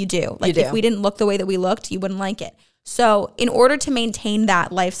care, but you do. Like, if we didn't look the way that we looked, you wouldn't like it. So in order to maintain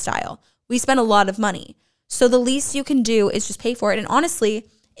that lifestyle, we spend a lot of money. So the least you can do is just pay for it. And honestly,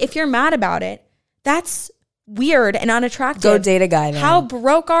 if you're mad about it, that's weird and unattractive. Go date a guy then. How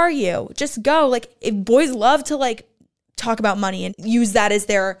broke are you? Just go. Like, if boys love to like talk about money and use that as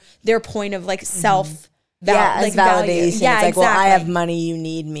their point of like self as validation. Value. Yeah, it's like, exactly. well, I have money, you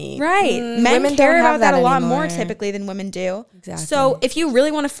need me. Right. Men women care don't have about that a lot anymore. more typically than women do. Exactly. So if you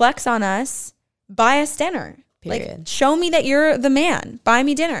really want to flex on us, buy us dinner. Period. Like, show me that you're the man. Buy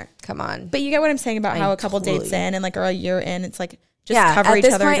me dinner. Come on. But you get what I'm saying about how a couple totally. dates in and like or a year in, it's like just cover at each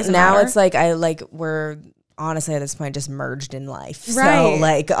this other. Point, it doesn't now matter. it's like we're honestly at this point just merged in life. Right. So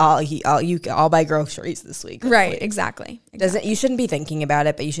like I'll buy groceries this week. Right. Exactly. You shouldn't be thinking about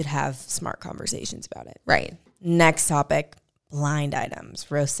it, but you should have smart conversations about it. Right. Next topic. Blind items,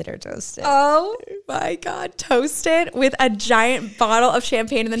 roasted or toasted. Oh my God. Toast it with a giant bottle of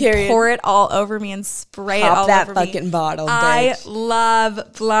champagne and then pour it all over me and spray it all that over me. fucking bottle, I bitch.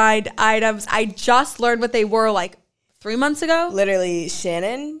 love blind items. I just learned what they were like 3 months ago. Literally,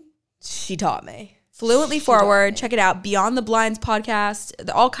 Shannon, she taught me. Fluently Forward. Check it out. Beyond the Blinds podcast.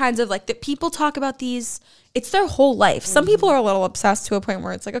 All kinds of like, people talk about these. It's their whole life. Some people are a little obsessed to a point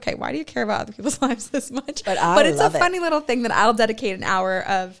where it's like, okay, why do you care about other people's lives this much? But it's a funny little thing that I'll dedicate an hour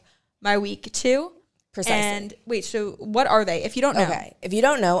of my week to. Precisely. And wait, so what are they? If you don't know. Okay. If you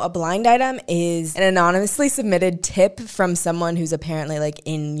don't know, a blind item is an anonymously submitted tip from someone who's apparently like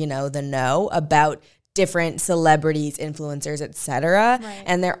in, the know about different celebrities, influencers, etc. Right.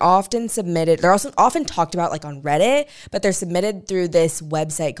 And they're often submitted, they're also often talked about like on Reddit, but they're submitted through this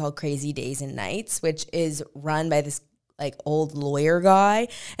website called Crazy Days and Nights, which is run by this like old lawyer guy.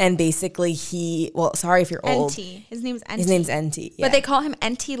 And basically sorry if you're old. NT. His name's NT. His name's NT. Yeah. But they call him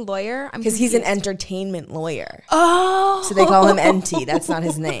NT Lawyer? Because he's an entertainment lawyer. Oh. So they call him NT. That's not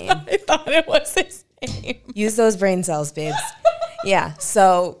his name. I thought it was his name. Use those brain cells, babes. Yeah.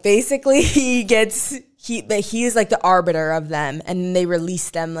 So basically he is like the arbiter of them, and they release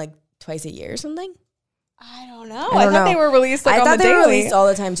them like twice a year or something. I don't know. I thought they were released like on the daily. I thought they were released all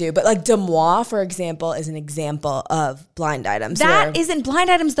the time too. But like Demois, for example, is an example of blind items. That isn't blind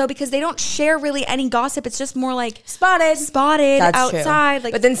items though, because they don't share really any gossip. It's just more like spotted That's outside. True.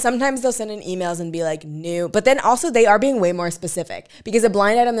 Like, but then sometimes they'll send in emails and be like new. But then also they are being way more specific, because a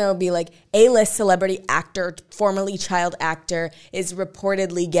blind item there will be like A-list celebrity actor, formerly child actor, is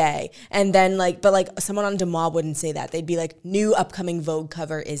reportedly gay. And then but someone on Demois wouldn't say that. They'd be like, new upcoming Vogue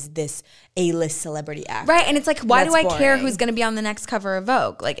cover is this A-list celebrity actor. Right, and it's like, why do I care who's going to be on the next cover of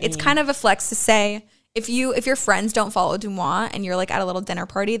Vogue? Like, it's kind of a flex to say, if your friends don't follow Demois and you're like at a little dinner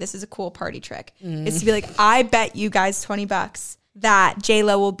party, this is a cool party trick. Is to be like, I bet you guys $20 that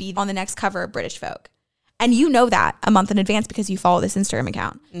J-Lo will be on the next cover of British Vogue. And you know that a month in advance because you follow this Instagram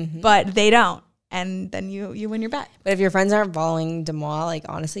account. But they don't. And then you win your bet. But if your friends aren't following Demois, like,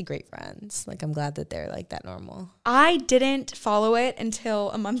 honestly, great friends. Like, I'm glad that they're like that normal. I didn't follow it until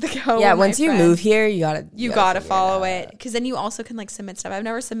a month ago. Yeah, once you move here, you gotta follow it, because then you also can like submit stuff. I've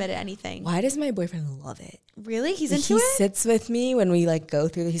never submitted anything. Why does my boyfriend love it? Really? He's into it? He sits with me when we like go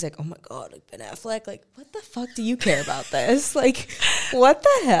through. He's like, oh my God, like Ben Affleck. Like, what the fuck do you care about this? Like, what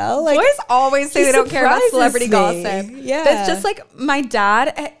the hell? Like, boys always say they don't care about celebrity gossip. Yeah. That's just like my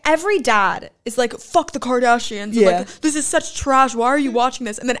dad. Every dad is like, fuck the Kardashians. Yeah. Like, this is such trash. Why are you watching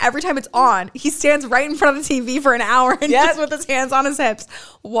this? And then every time it's on, he stands right in front of the TV for an hour and just with his hands on his hips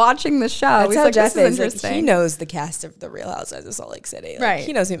watching the show. That's He's how like, Jeff this is is. interesting. Like, he knows the cast of The Real Housewives of Salt Lake City. Like, right.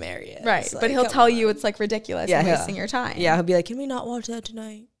 He knows who Mary is. Right. Like, but he'll tell you it's like ridiculous and wasting your time. Yeah. He'll be like, can we not watch that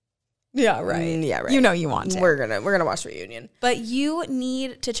tonight? Yeah, right. Yeah, right. You know you want to. We're gonna watch Reunion. But you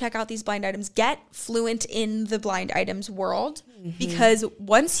need to check out these blind items. Get fluent in the blind items world, because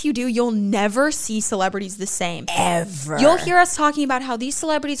once you do, you'll never see celebrities the same. Ever. You'll hear us talking about how these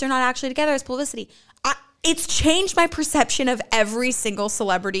celebrities are not actually together as publicity. It's changed my perception of every single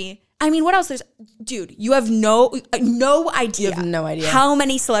celebrity. I mean, what else? Dude, you have no idea. You have no idea how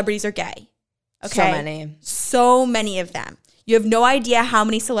many celebrities are gay. Okay? So many of them. You have no idea how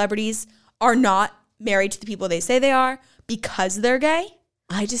many celebrities are not married to the people they say they are because they're gay.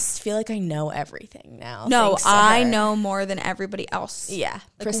 I just feel like I know everything now. No, I know more than everybody else. Yeah, like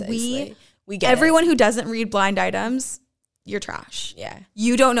precisely. We get everyone who doesn't read blind items, you're trash. Yeah.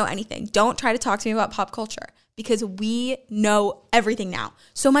 You don't know anything. Don't try to talk to me about pop culture, because we know everything now.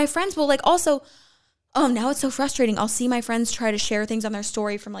 So my friends will like also... now it's so frustrating. I'll see my friends try to share things on their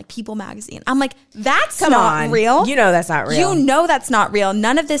story from like People magazine. I'm like, that's not real. You know that's not real. You know that's not real.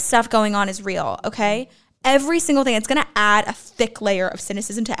 None of this stuff going on is real, okay? Every single thing. It's going to add a thick layer of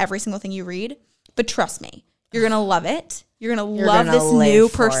cynicism to every single thing you read. But trust me, you're going to love it. You're going to love this new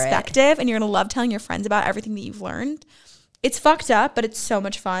perspective, and you're going to love telling your friends about everything that you've learned. It's fucked up, but it's so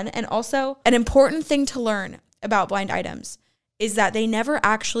much fun. And also, an important thing to learn about blind items is that they never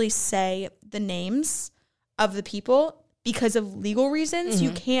actually say the names of the people because of legal reasons.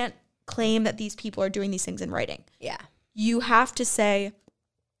 You can't claim that these people are doing these things in writing. Yeah. You have to say,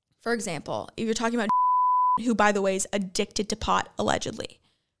 for example, if you're talking about who, by the way, is addicted to pot, allegedly,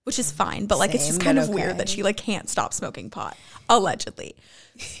 which is fine, but like, it's just kind of weird that she like can't stop smoking pot, allegedly.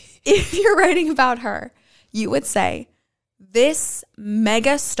 If you're writing about her, you would say, this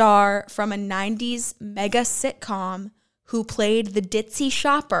mega star from a 90s mega sitcom who played the ditzy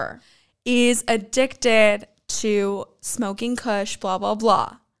shopper is addicted to smoking kush, blah, blah,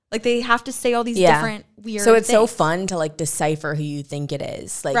 blah. Like, they have to say all these different weird So it's things. so fun to like decipher who you think it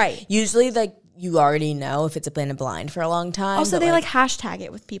is. Like, usually like you already know if it's been a blind for a long time. Also, they like hashtag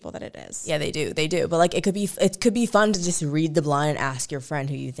it with people that it is. Yeah, they do. But like it could be fun to just read the blind and ask your friend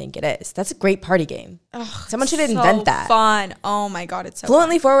who you think it is. That's a great party game. Ugh, someone should invent that. Fun. Oh my God, it's so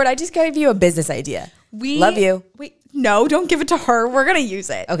Fluently fun. Forward, I just gave you a business idea. We love you. No, don't give it to her. We're going to use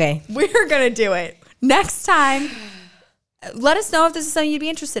it. Okay. We're going to do it. Next time, let us know if this is something you'd be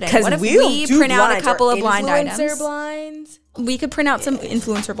interested in. What if we print out a couple of blind items? Influencer blinds. We could print out some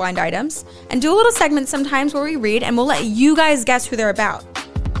influencer blind items and do a little segment sometimes where we read, and we'll let you guys guess who they're about.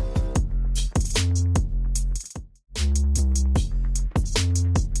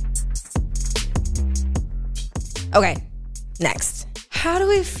 Okay, next. How do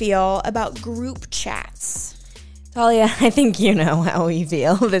we feel about group chats? Talia, I think you know how we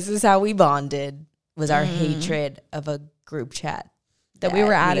feel. This is how we bonded, was our hatred of a group chat that we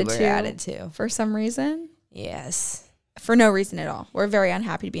were added to for some reason. Yes. For no reason at all. We're very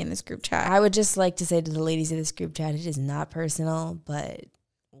unhappy to be in this group chat. I would just like to say to the ladies of this group chat, it is not personal, but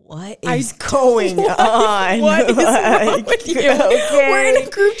what is going on? What is wrong with you? Okay. We're in a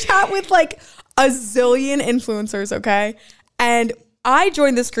group chat with like a zillion influencers, okay? And I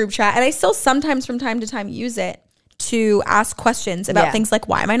joined this group chat, and I still sometimes from time to time use it to ask questions about things like,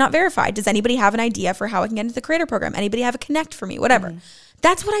 why am I not verified? Does anybody have an idea for how I can get into the creator program? Anybody have a connect for me? Whatever.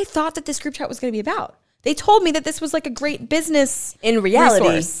 That's what I thought that this group chat was going to be about. They told me that this was like a great business in reality.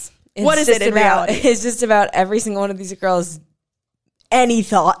 resource. What is it in reality? It's just about every single one of these girls' any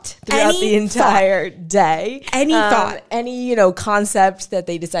thought throughout the entire day. Any thought. Any, concept that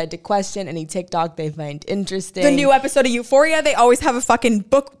they decide to question, any TikTok they find interesting. The new episode of Euphoria, they always have a fucking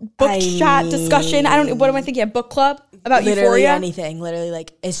book chat discussion. What am I thinking? A book club about literally Euphoria? Anything. Literally,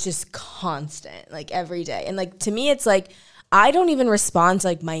 like, it's just constant, like, every day. And, like, to me, it's like, I don't even respond to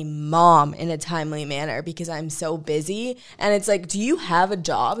like my mom in a timely manner because I'm so busy. And it's like, do you have a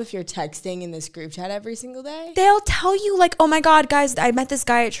job if you're texting in this group chat every single day? They'll tell you like, oh my God, guys, I met this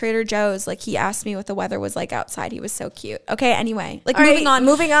guy at Trader Joe's. Like he asked me what the weather was like outside. He was so cute. Okay, anyway. Like moving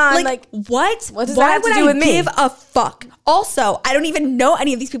on. Like what? What does that have to do with me? Why would I give a fuck? Also, I don't even know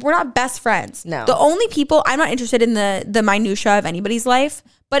any of these people. We're not best friends. No. The only people, I'm not interested in the minutia of anybody's life.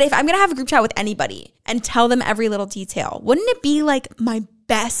 But if I'm going to have a group chat with anybody and tell them every little detail, wouldn't it be like my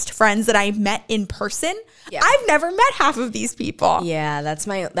best friends that I met in person? Yeah. I've never met half of these people. Yeah, that's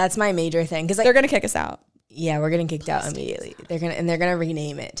my major thing. Because like, they're going to kick us out. Yeah, we're getting kicked out immediately. They're gonna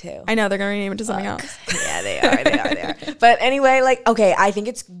rename it too. I know they're gonna rename it to something else. Yeah, they are. But anyway, like, okay, I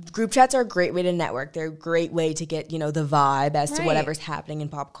think group chats are a great way to network. They're a great way to get, the vibe as to whatever's happening in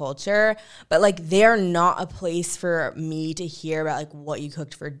pop culture. But like, they're not a place for me to hear about like what you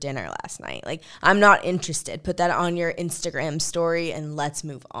cooked for dinner last night. Like, I'm not interested. Put that on your Instagram story and let's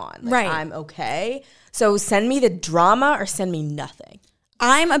move on. Like, I'm okay. So send me the drama or send me nothing.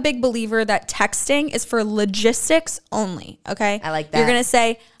 I'm a big believer that texting is for logistics only, okay? I like that. You're going to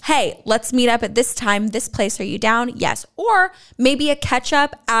say, hey, let's meet up at this time, this place. Are you down? Yes. Or maybe a catch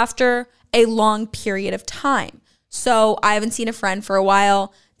up after a long period of time. So I haven't seen a friend for a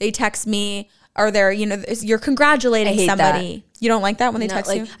while. They text me or you're congratulating somebody. That. You don't like that when they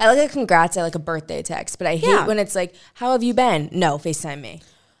text you? I like a congrats. I like a birthday text. But I hate when it's like, how have you been? No, FaceTime me.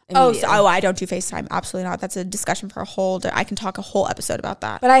 I don't do FaceTime. Absolutely not. That's a discussion for I can talk a whole episode about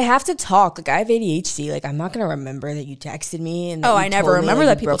that. But I have to talk. Like, I have ADHD. Like, I'm not going to remember that you texted me. And I never remember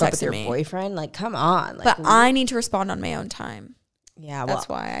that people broke texted up with me. Your boyfriend. Like, come on. Like, but I need to respond on my own time. Yeah, that's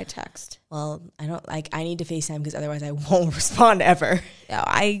why I text. Well, I need to FaceTime because otherwise I won't respond ever.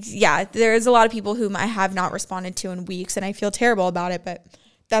 There's a lot of people whom I have not responded to in weeks, and I feel terrible about it. But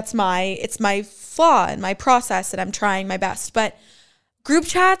it's my flaw in my process, and I'm trying my best. But group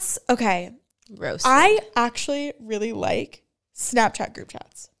chats, okay. Roasted. I actually really like Snapchat group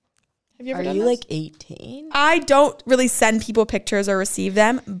chats. Have you ever done this? Are you like 18? I don't really send people pictures or receive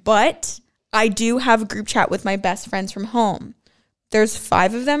them, but I do have a group chat with my best friends from home. There's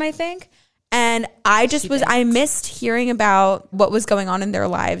 5 of them, I think. And I missed hearing about what was going on in their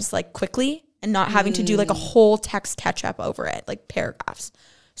lives like quickly and not having to do like a whole text catch up over it, like paragraphs.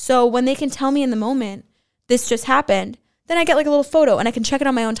 So when they can tell me in the moment, this just happened, then I get like a little photo and I can check it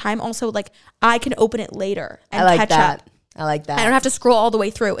on my own time. Also, like I can open it later and catch up. I like that. I don't have to scroll all the way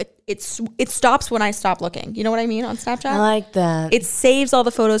through. It stops when I stop looking. You know what I mean on Snapchat? I like that. It saves all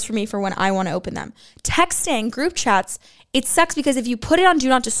the photos for me for when I want to open them. Texting, group chats, it sucks because if you put it on Do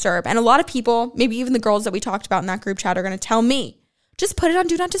Not Disturb, and a lot of people, maybe even the girls that we talked about in that group chat are going to tell me, just put it on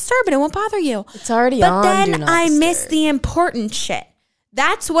Do Not Disturb and it won't bother you. It's already on Do Not Disturb. But then I miss the important shit.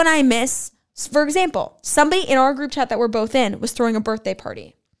 That's when I miss. For example, somebody in our group chat that we're both in was throwing a birthday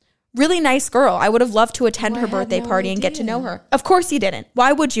party. Really nice girl. I would have loved to attend her birthday party and get to know her. Of course you didn't.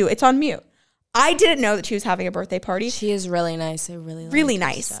 Why would you? It's on mute. I didn't know that she was having a birthday party. She is really nice. I really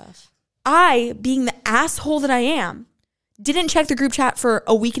nice. Stuff. I, being the asshole that I am, didn't check the group chat for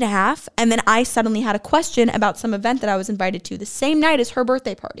a week and a half, and then I suddenly had a question about some event that I was invited to the same night as her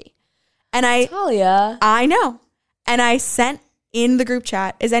birthday party. And Talia. I know. And I sent in the group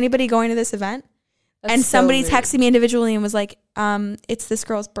chat, is anybody going to this event? And somebody texted me individually and was like, it's this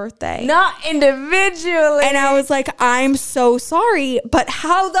girl's birthday. Not individually. And I was like, I'm so sorry, but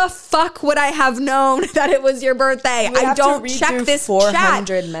how the fuck would I have known that it was your birthday? I don't check this chat.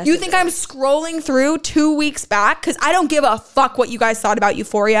 Messages. You think I'm scrolling through 2 weeks back? Because I don't give a fuck what you guys thought about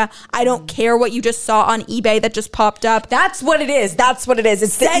Euphoria. I don't care what you just saw on eBay that just popped up. That's what it is.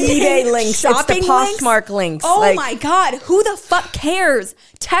 It's the eBay links. Shopping it's the Poshmark links. Oh my God. Who the fuck cares?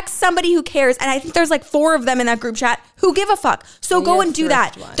 Text somebody who cares. And I think there's like 4 of them in that group chat who give a fuck. So go and do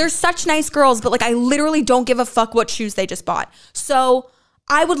that. They're such nice girls, but like I literally don't give a fuck what shoes they just bought. So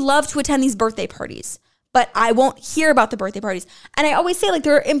I would love to attend these birthday parties, but I won't hear about the birthday parties. And I always say like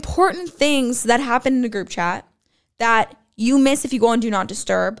there are important things that happen in the group chat that you miss if you go on Do Not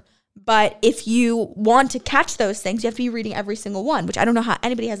Disturb. But if you want to catch those things, you have to be reading every single one, which I don't know how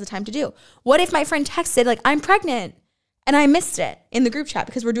anybody has the time to do. What if my friend texted like, I'm pregnant? and I missed it in the group chat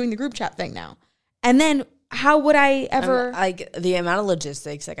because we're doing the group chat thing now. And then how would I ever... like the amount of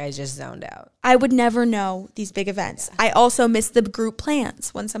logistics, like I just zoned out. I would never know these big events. Yeah. I also miss the group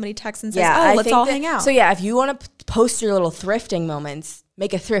plans when somebody texts and says, let's all hang out. So yeah, if you want to post your little thrifting moments,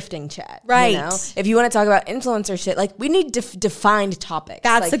 make a thrifting chat. Right. You know? If you want to talk about influencer shit, like we need defined topics.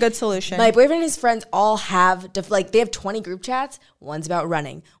 That's like, a good solution. My boyfriend and his friends all have, they have 20 group chats. One's about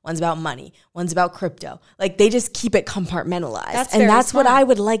running. One's about money. One's about crypto. Like they just keep it compartmentalized. That's what I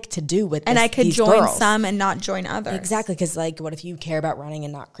would like to do with And I could join girls. Some and not join others. Exactly. Because like, what if you care about running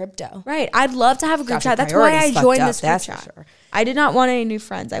and not crypto? Right. I'd love to have a group chat. That's why I joined this group chat. Sure. I did not want any new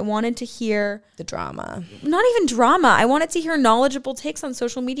friends. I wanted to hear the drama. Not even drama. I wanted to hear knowledgeable takes on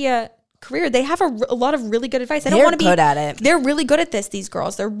social media career. They have a lot of really good advice. I don't want to be good at it. They're really good at this, these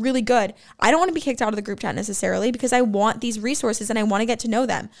girls. They're really good. I don't want to be kicked out of the group chat necessarily because I want these resources and I want to get to know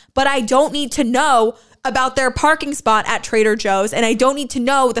them. But I don't need to know about their parking spot at Trader Joe's and I don't need to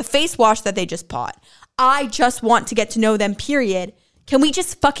know the face wash that they just bought. I just want to get to know them, period. Can we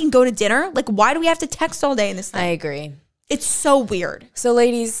just fucking go to dinner? Like, why do we have to text all day in this thing? I agree. It's so weird. So,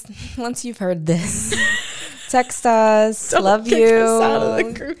 ladies, once you've heard this, text us. Love you. Us out of the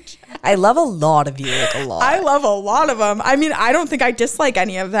group chat. I love a lot of you, like a lot. I love a lot of them. I mean, I don't think I dislike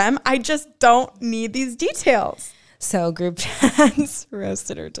any of them. I just don't need these details. So, group chats,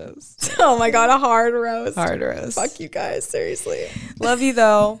 roasted or toast? Oh my God, a hard roast. Hard roast. Fuck you guys, seriously. Love you,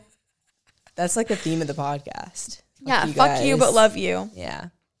 though. That's like the theme of the podcast. Fuck you, but love you. Yeah.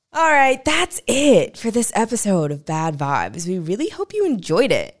 All right, that's it for this episode of Bad Vibes. We really hope you enjoyed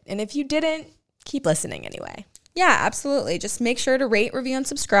it. And if you didn't, keep listening anyway. Yeah, absolutely. Just make sure to rate, review, and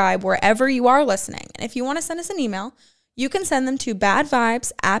subscribe wherever you are listening. And if you want to send us an email, you can send them to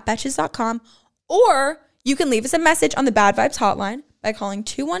badvibes@betches.com, or you can leave us a message on the Bad Vibes hotline by calling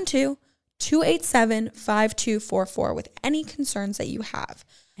 212-287-5244 with any concerns that you have.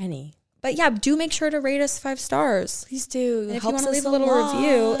 But yeah, do make sure to rate us 5 stars. Please do. And if you want to leave a little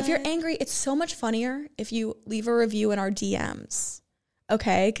review, if you're angry, it's so much funnier if you leave a review in our DMs.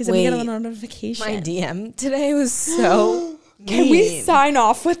 Okay? Because then we get a little notification. My DM today was so Can we sign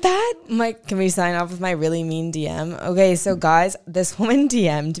off with that? Can we sign off with my really mean DM? Okay, so guys, this woman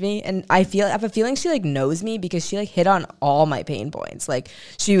DM'd me, and I have a feeling she like knows me because she like hit on all my pain points. Like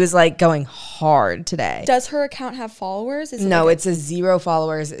she was like going hard today. Does her account have followers? No, it's a 0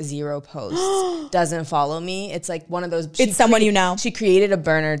 followers, 0 posts. Doesn't follow me. It's like one of those. It's someone you know. She created a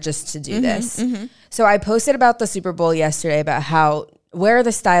burner just to do this. Mm-hmm. So I posted about the Super Bowl yesterday about how. Where are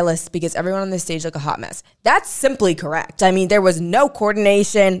the stylists? Because everyone on the stage looked a hot mess. That's simply correct. I mean, there was no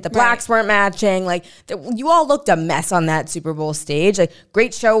coordination. The blacks weren't matching. Like, you all looked a mess on that Super Bowl stage. Like,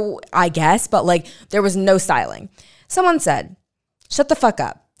 great show, I guess, but like, there was no styling. Someone said, shut the fuck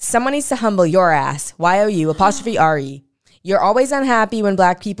up. Someone needs to humble your ass. YOU_RE. You're always unhappy when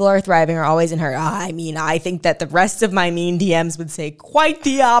black people are thriving or always in hurt. I mean, I think that the rest of my mean DMs would say quite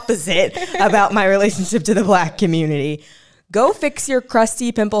the opposite about my relationship to the black community. Go fix your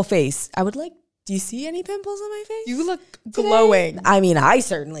crusty pimple face. Do you see any pimples on my face? You look glowing. I mean, I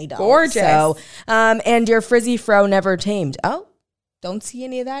certainly don't. Gorgeous. So, and your frizzy fro never tamed. Oh, don't see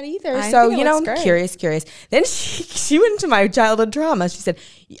any of that either. So, you know, curious. Then she went into my childhood trauma. She said,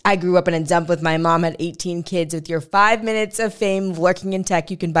 I grew up in a dump with my mom, had 18 kids. With your 5 minutes of fame working in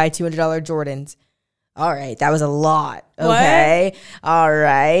tech, you can buy $200 Jordans. All right, that was a lot. Okay. What? All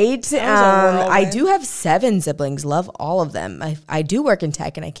right. I do have 7 siblings. Love all of them. I do work in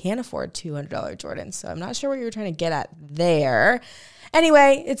tech and I can't afford $200 Jordans. So I'm not sure what you were trying to get at there.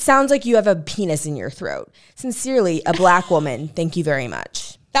 Anyway, it sounds like you have a penis in your throat. Sincerely, a black woman. Thank you very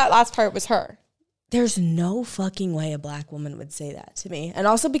much. That last part was her. There's no fucking way a black woman would say that to me. And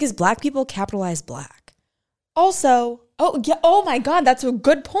also because black people capitalize black. Also, oh my God, that's a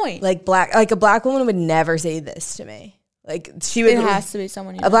good point. Like a black woman would never say this to me. Like she would. It has to be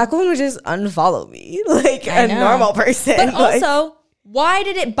someone you know. A black woman would just unfollow me, like a normal person. But also, why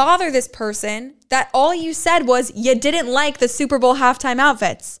did it bother this person that all you said was you didn't like the Super Bowl halftime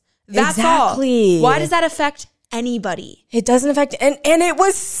outfits? That's exactly. all. Why does that affect anybody? It doesn't affect, and it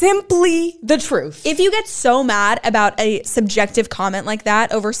was simply the truth. If you get so mad about a subjective comment like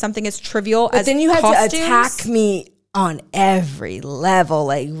that over something as trivial as then you had costumes, to attack me on every level,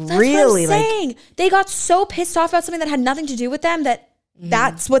 like that's really, what I'm saying. They got so pissed off about something that had nothing to do with them that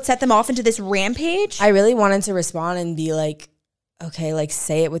that's what set them off into this rampage. I really wanted to respond and be like, okay, like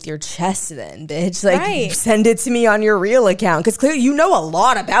say it with your chest then, bitch. Like send it to me on your real account. Because clearly you know a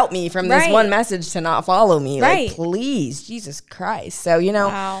lot about me from this one message to not follow me. Like, please, Jesus Christ. So, you know,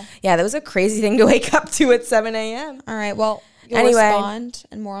 yeah, that was a crazy thing to wake up to at 7 a.m. All right, well, you'll respond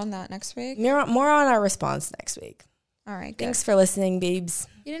and more on that next week. More on our response next week. All right, good. Thanks for listening, babes.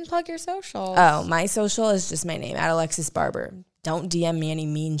 You didn't plug your socials. Oh, my social is just my name, @AlexisBarber. You didn't plug your socials. Oh, my social is just my name, @AlexisBarber. Don't DM me any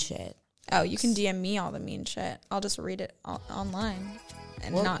mean shit. Oh, you can DM me all the mean shit. I'll just read it online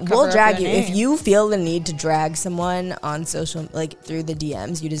and not cover We'll up drag your you. name. If you feel the need to drag someone on social, like through the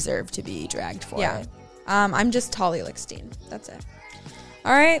DMs, you deserve to be dragged for it. I'm just Talia Lickstein. That's it.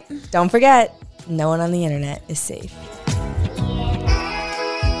 All right. Don't forget, no one on the internet is safe.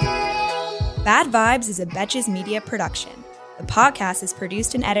 Bad Vibes is a Betches Media production. The podcast is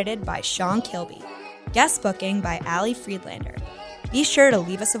produced and edited by Sean Kilby. Guest booking by Ali Friedlander. Be sure to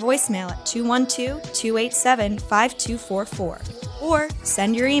leave us a voicemail at 212-287-5244 or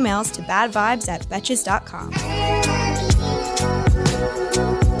send your emails to badvibes@betches.com.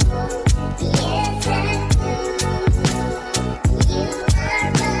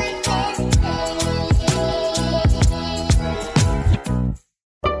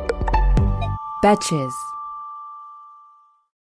 Betches.